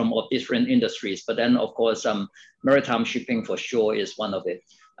spectrum of different industries. But then, of course, maritime shipping for sure is one of it.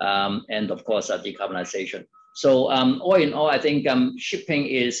 And of course, decarbonization. So all in all, I think shipping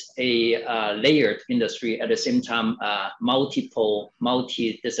is a layered industry, at the same time,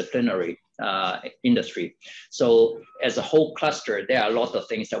 multidisciplinary industry. So as a whole cluster, there are a lot of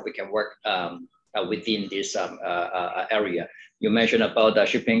things that we can work within this area. You mentioned about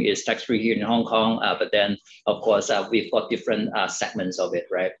shipping is tax-free here in Hong Kong, but then of course we've got different segments of it,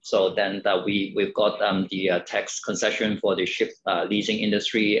 right? So then we've got the tax concession for the ship leasing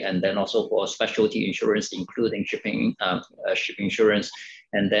industry, and then also for specialty insurance, including shipping insurance,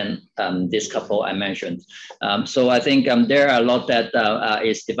 and then this couple I mentioned. So I think there are a lot that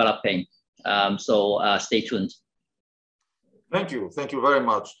is developing. So stay tuned. Thank you very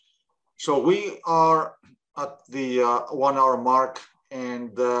much. So we are at the 1 hour mark,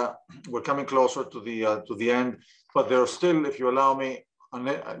 and we're coming closer to the end. But there's still, if you allow me,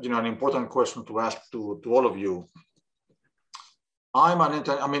 an important question to ask to all of you. I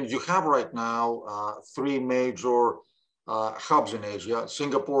mean, you have right now 3 major hubs in Asia: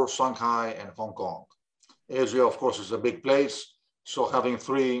 Singapore, Shanghai, and Hong Kong. Asia, of course, is a big place, so having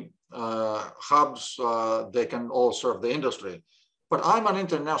 3 hubs, they can all serve the industry. But I'm an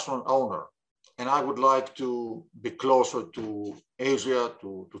international owner, and I would like to be closer to Asia,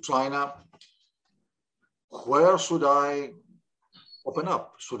 to China. Where should I open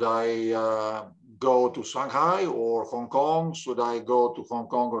up? Should I go to Shanghai or Hong Kong? Should I go to Hong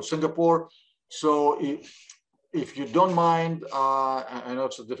Kong or Singapore? So if you don't mind, I know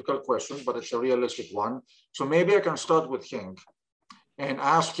it's a difficult question, but it's a realistic one. So maybe I can start with Hing and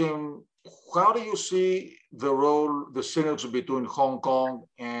ask him, how do you see the role, the synergy between Hong Kong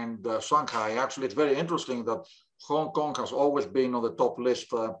and Shanghai? Actually, it's very interesting that Hong Kong has always been on the top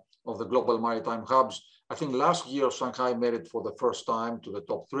list of the global maritime hubs. I think last year, Shanghai made it for the first time to the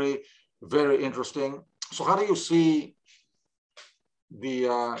top 3. Very interesting. So how do you see the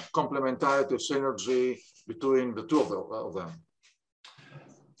complementarity, synergy between the 2 of them?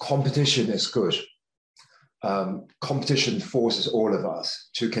 Competition is good. Competition forces all of us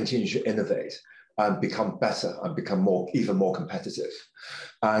to continue to innovate and become better and become even more competitive.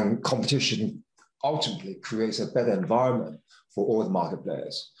 And competition ultimately creates a better environment for all the market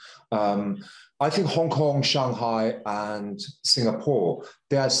players. I think Hong Kong, Shanghai, and Singapore,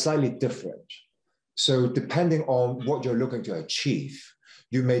 they are slightly different. So depending on what you're looking to achieve,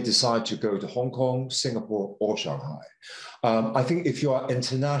 you may decide to go to Hong Kong, Singapore, or Shanghai. I think if you're an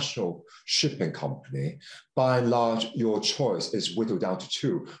international shipping company, by and large, your choice is whittled down to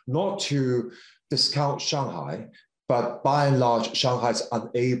 2. Not to discount Shanghai, but by and large, Shanghai is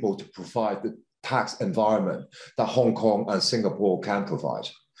unable to provide the tax environment that Hong Kong and Singapore can provide.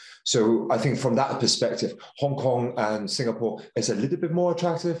 So I think from that perspective, Hong Kong and Singapore is a little bit more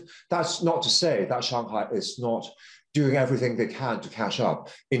attractive. That's not to say that Shanghai is not doing everything they can to catch up.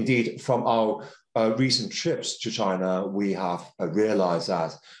 Indeed, from our recent trips to China, we have realized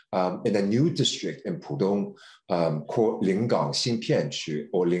that in a new district in Pudong called Lingang Xinpian Qu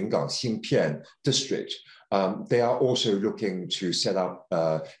or Lingang Xinpian District, they are also looking to set up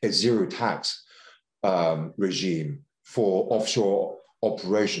a zero tax regime for offshore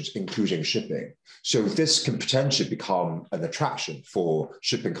operations, including shipping. So this can potentially become an attraction for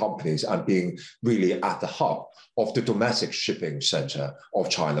shipping companies and being really at the hub of the domestic shipping center of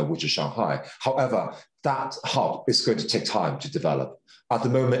China, which is Shanghai. However, that hub is going to take time to develop. At the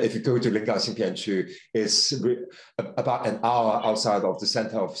moment, if you go to Lingang Xinpian Qu, it's about an hour outside of the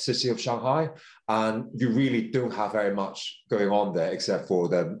center of the city of Shanghai, and you really don't have very much going on there except for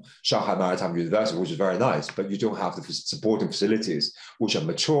the Shanghai Maritime University, which is very nice, but you don't have the supporting facilities which are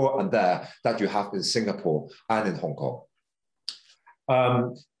mature and there that you have in Singapore and in Hong Kong.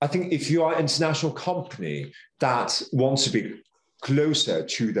 I think if you are an international company that wants to be closer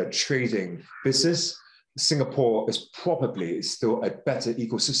to the trading business, Singapore is probably still a better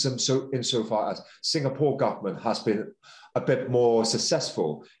ecosystem. So insofar as Singapore government has been a bit more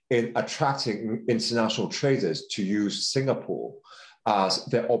successful in attracting international traders to use Singapore as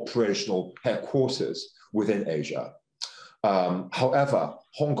their operational headquarters within Asia. However,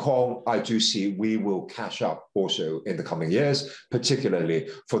 Hong Kong, I do see we will catch up also in the coming years, particularly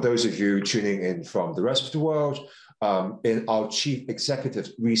for those of you tuning in from the rest of the world. In our chief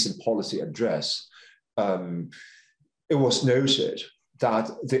executive's recent policy address, it was noted that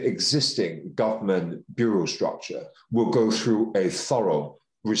the existing government bureau structure will go through a thorough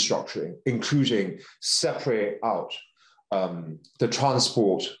restructuring, including separate out the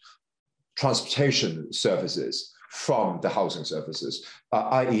transportation services from the housing services,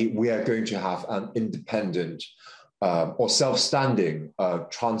 i.e. we are going to have an independent or self-standing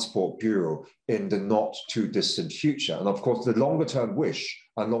transport bureau in the not too distant future. And of course, the longer term wish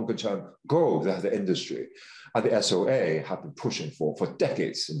and longer term goal that the industry and the SOA have been pushing for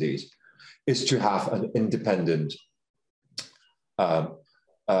decades indeed, is to have an independent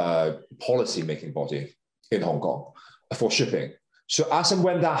policy-making body in Hong Kong for shipping. So as and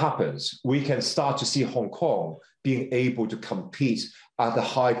when that happens, we can start to see Hong Kong being able to compete at the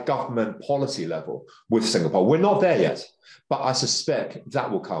high government policy level with Singapore. We're not there yet, but I suspect that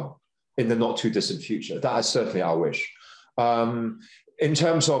will come in the not too distant future. That is certainly our wish. In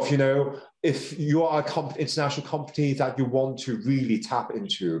terms of, if you are an international company that you want to really tap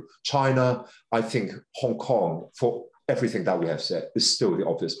into China, I think Hong Kong, for everything that we have said, is still the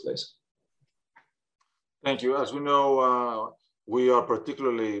obvious place. Thank you. As we know, we are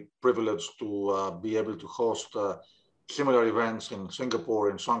particularly privileged to be able to host similar events in Singapore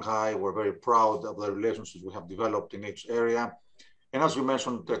and Shanghai. We're very proud of the relationships we have developed in each area. And as we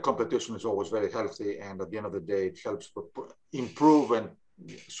mentioned, the competition is always very healthy, and at the end of the day, it helps improve and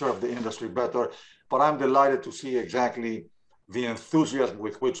serve the industry better. But I'm delighted to see exactly the enthusiasm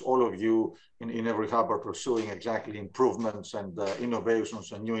with which all of you in every hub are pursuing exactly improvements and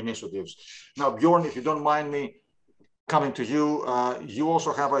innovations and new initiatives. Now, Bjorn, if you don't mind me coming to you, you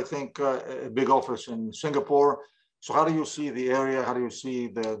also have, I think, a big office in Singapore. So how do you see the area? How do you see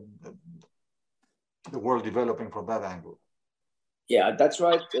the world developing from that angle? Yeah, that's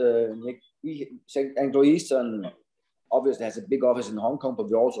right, Nick. Anglo-Eastern obviously has a big office in Hong Kong, but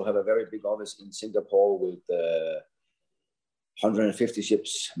we also have a very big office in Singapore with 150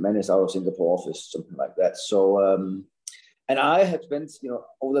 ships managed out of Singapore office, something like that. So, and I have spent,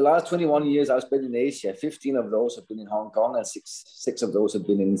 over the last 21 years, I've spent in Asia. 15 of those have been in Hong Kong, and six of those have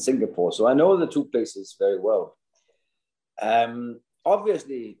been in Singapore. So I know the two places very well.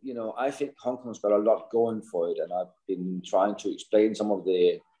 Obviously, I think Hong Kong's got a lot going for it, and I've been trying to explain some of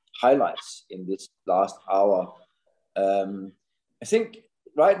the highlights in this last hour. I think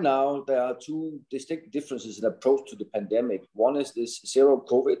right now there are two distinct differences in approach to the pandemic. One is this zero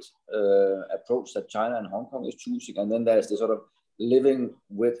COVID approach that China and Hong Kong is choosing, and then there's the sort of living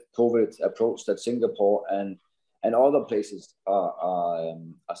with COVID approach that Singapore and other places are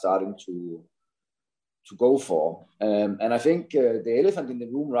starting to go for. And I think the elephant in the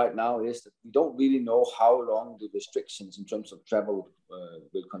room right now is that we don't really know how long the restrictions in terms of travel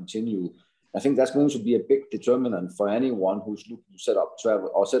will continue. I think that's going to be a big determinant for anyone who's looking to set up travel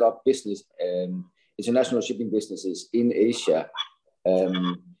or set up business, international shipping businesses in Asia.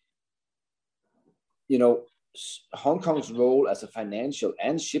 Hong Kong's role as a financial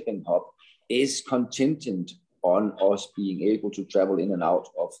and shipping hub is contingent on us being able to travel in and out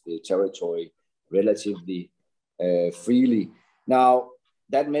of the territory relatively freely. Now,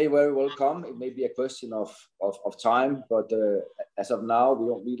 that may very well come. It may be a question of time, but as of now, we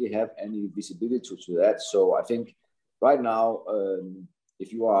don't really have any visibility to that. So I think right now,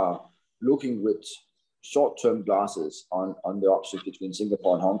 if you are looking with short-term glasses on the options between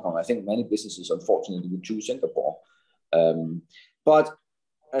Singapore and Hong Kong, I think many businesses, unfortunately, will choose Singapore. But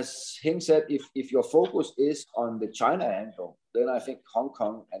as Hing said, if your focus is on the China angle, then I think Hong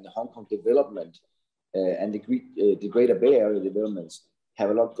Kong and the Hong Kong development and the Greater Bay Area developments have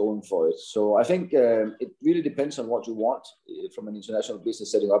a lot going for it. So I think it really depends on what you want from an international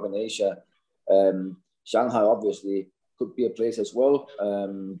business setting up in Asia. Shanghai obviously could be a place as well,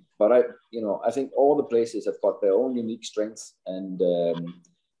 but I think all the places have got their own unique strengths and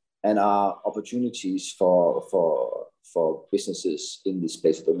are opportunities for businesses in this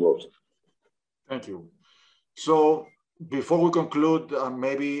place of the world. Thank you. So before we conclude,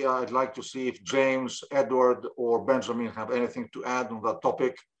 maybe I'd like to see if James, Edward, or Benjamin have anything to add on that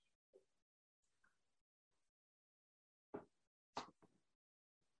topic.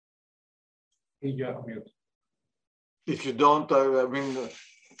 You're on mute. If you don't,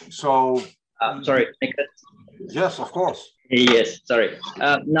 so Sorry, Nicholas. Yes, of course. Yes, sorry.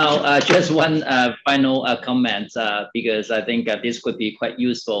 Now, just one final comment, because I think this could be quite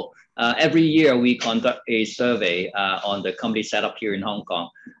useful. Every year we conduct a survey on the company setup here in Hong Kong.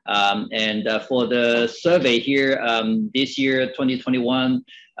 And for the survey here, this year, 2021,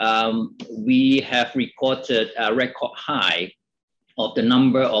 we have recorded a record high of the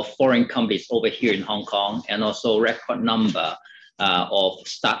number of foreign companies over here in Hong Kong, and also record number of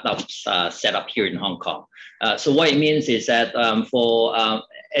startups set up here in Hong Kong. So what it means is that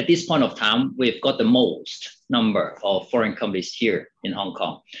at this point of time, we've got the most number of foreign companies here in Hong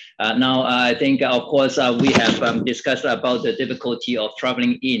Kong. Now, I think, of course, we have discussed about the difficulty of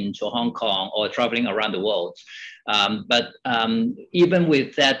traveling into Hong Kong or traveling around the world. But even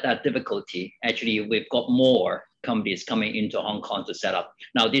with that difficulty, actually, we've got more companies coming into Hong Kong to set up.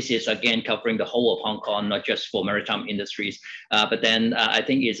 Now, this is again covering the whole of Hong Kong, not just for maritime industries, but then I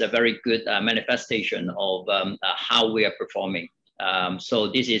think it's a very good manifestation of how we are performing. So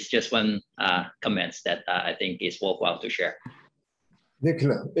this is just one comment that I think is worthwhile to share.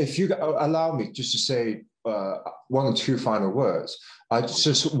 Nicola, if you allow me just to say one or two final words, I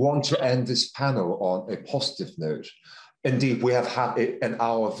just want to end this panel on a positive note. Indeed, we have had an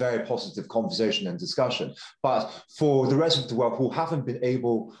hour of very positive conversation and discussion. But for the rest of the world who haven't been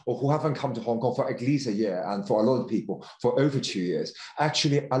able or who haven't come to Hong Kong for at least a year, and for a lot of people for over 2 years,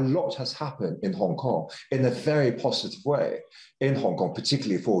 actually a lot has happened in Hong Kong in a very positive way in Hong Kong,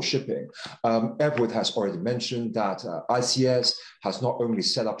 particularly for shipping. Edward has already mentioned that ICS has not only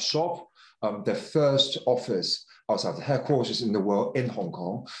set up shop, their first office outside the headquarters in the world in Hong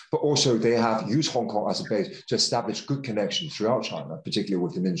Kong, but also they have used Hong Kong as a base to establish good connections throughout China, particularly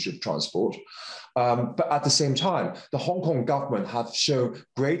with the Ministry of Transport. But at the same time, the Hong Kong government have shown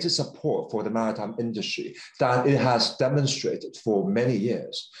greater support for the maritime industry than it has demonstrated for many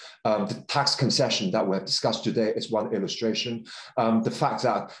years. The tax concession that we have discussed today is one illustration. The fact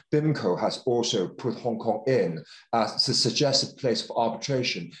that BIMCO has also put Hong Kong in as a suggested place of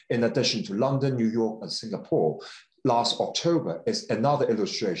arbitration, in addition to London, New York, and Singapore, last October is another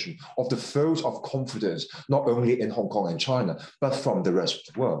illustration of the vote of confidence, not only in Hong Kong and China, but from the rest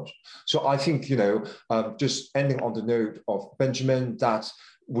of the world. So I think, just ending on the note of Benjamin, that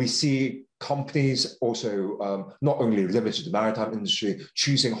we see companies also not only limited to the maritime industry,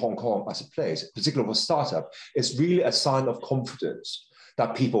 choosing Hong Kong as a place, particularly for startup, is really a sign of confidence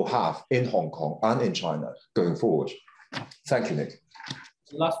that people have in Hong Kong and in China going forward. Thank you, Nick.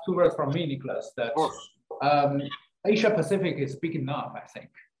 Last two words from me, Nicholas, that Asia Pacific is big enough, I think,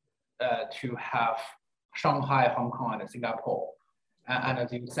 to have Shanghai, Hong Kong, and Singapore. And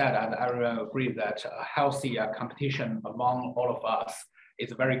as you said, and everyone agreed that a healthy competition among all of us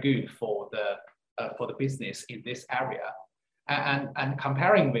is very good for the business in this area. And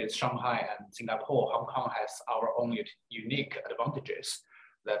comparing with Shanghai and Singapore, Hong Kong has our own unique advantages,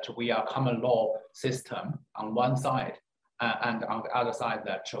 that we are common law system on one side, and on the other side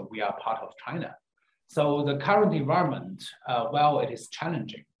that we are part of China. So the current environment, while it is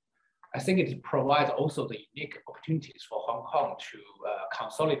challenging, I think it provides also the unique opportunities for Hong Kong to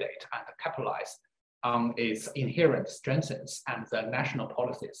consolidate and capitalize on its inherent strengths and the national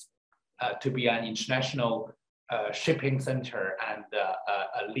policies to be an international shipping center and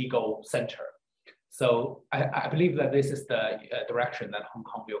a legal center. So I believe that this is the direction that Hong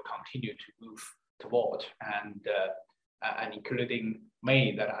Kong will continue to move toward, and including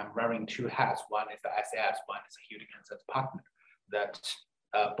me, that I'm wearing two hats. One is the ICS, one is a Hewlett Packard partner,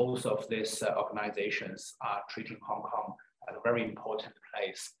 that both of these organizations are treating Hong Kong as a very important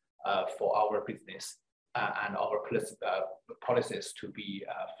place for our business and our policies to be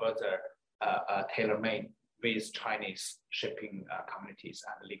further tailor-made with Chinese shipping communities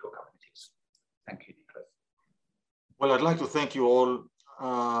and legal communities. Thank you, Nicholas. Well, I'd like to thank you all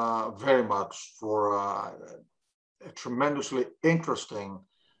very much for a tremendously interesting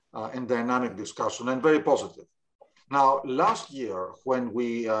and dynamic discussion, and very positive. Now, last year, when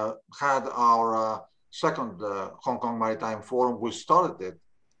we had our second Hong Kong Maritime Forum, we started it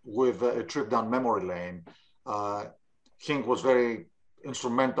with a trip down memory lane. Hing was very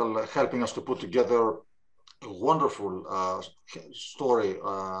instrumental helping us to put together a wonderful story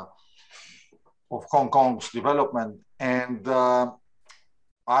of Hong Kong's development. And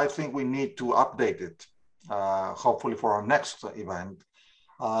I think we need to update it, hopefully for our next event,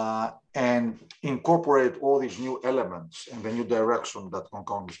 and incorporate all these new elements in the new direction that Hong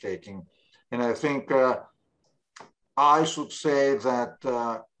Kong is taking. And I think I should say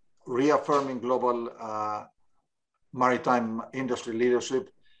that reaffirming global maritime industry leadership,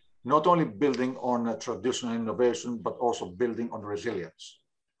 not only building on traditional innovation, but also building on resilience.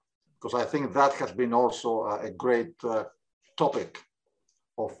 because I think that has been also a great topic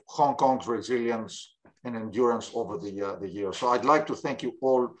of Hong Kong's resilience and endurance over the years. So I'd like to thank you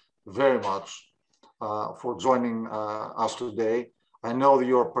all very much for joining us today. I know that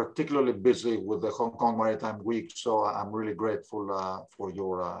you're particularly busy with the Hong Kong Maritime Week, so I'm really grateful for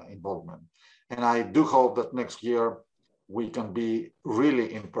your involvement. And I do hope that next year we can be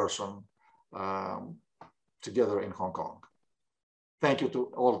really in person together in Hong Kong. Thank you to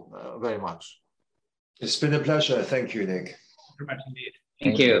all very much. It's been a pleasure. Thank you, Nick. Very much indeed.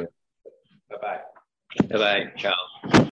 Thank you. Bye-bye. Bye-bye. Ciao.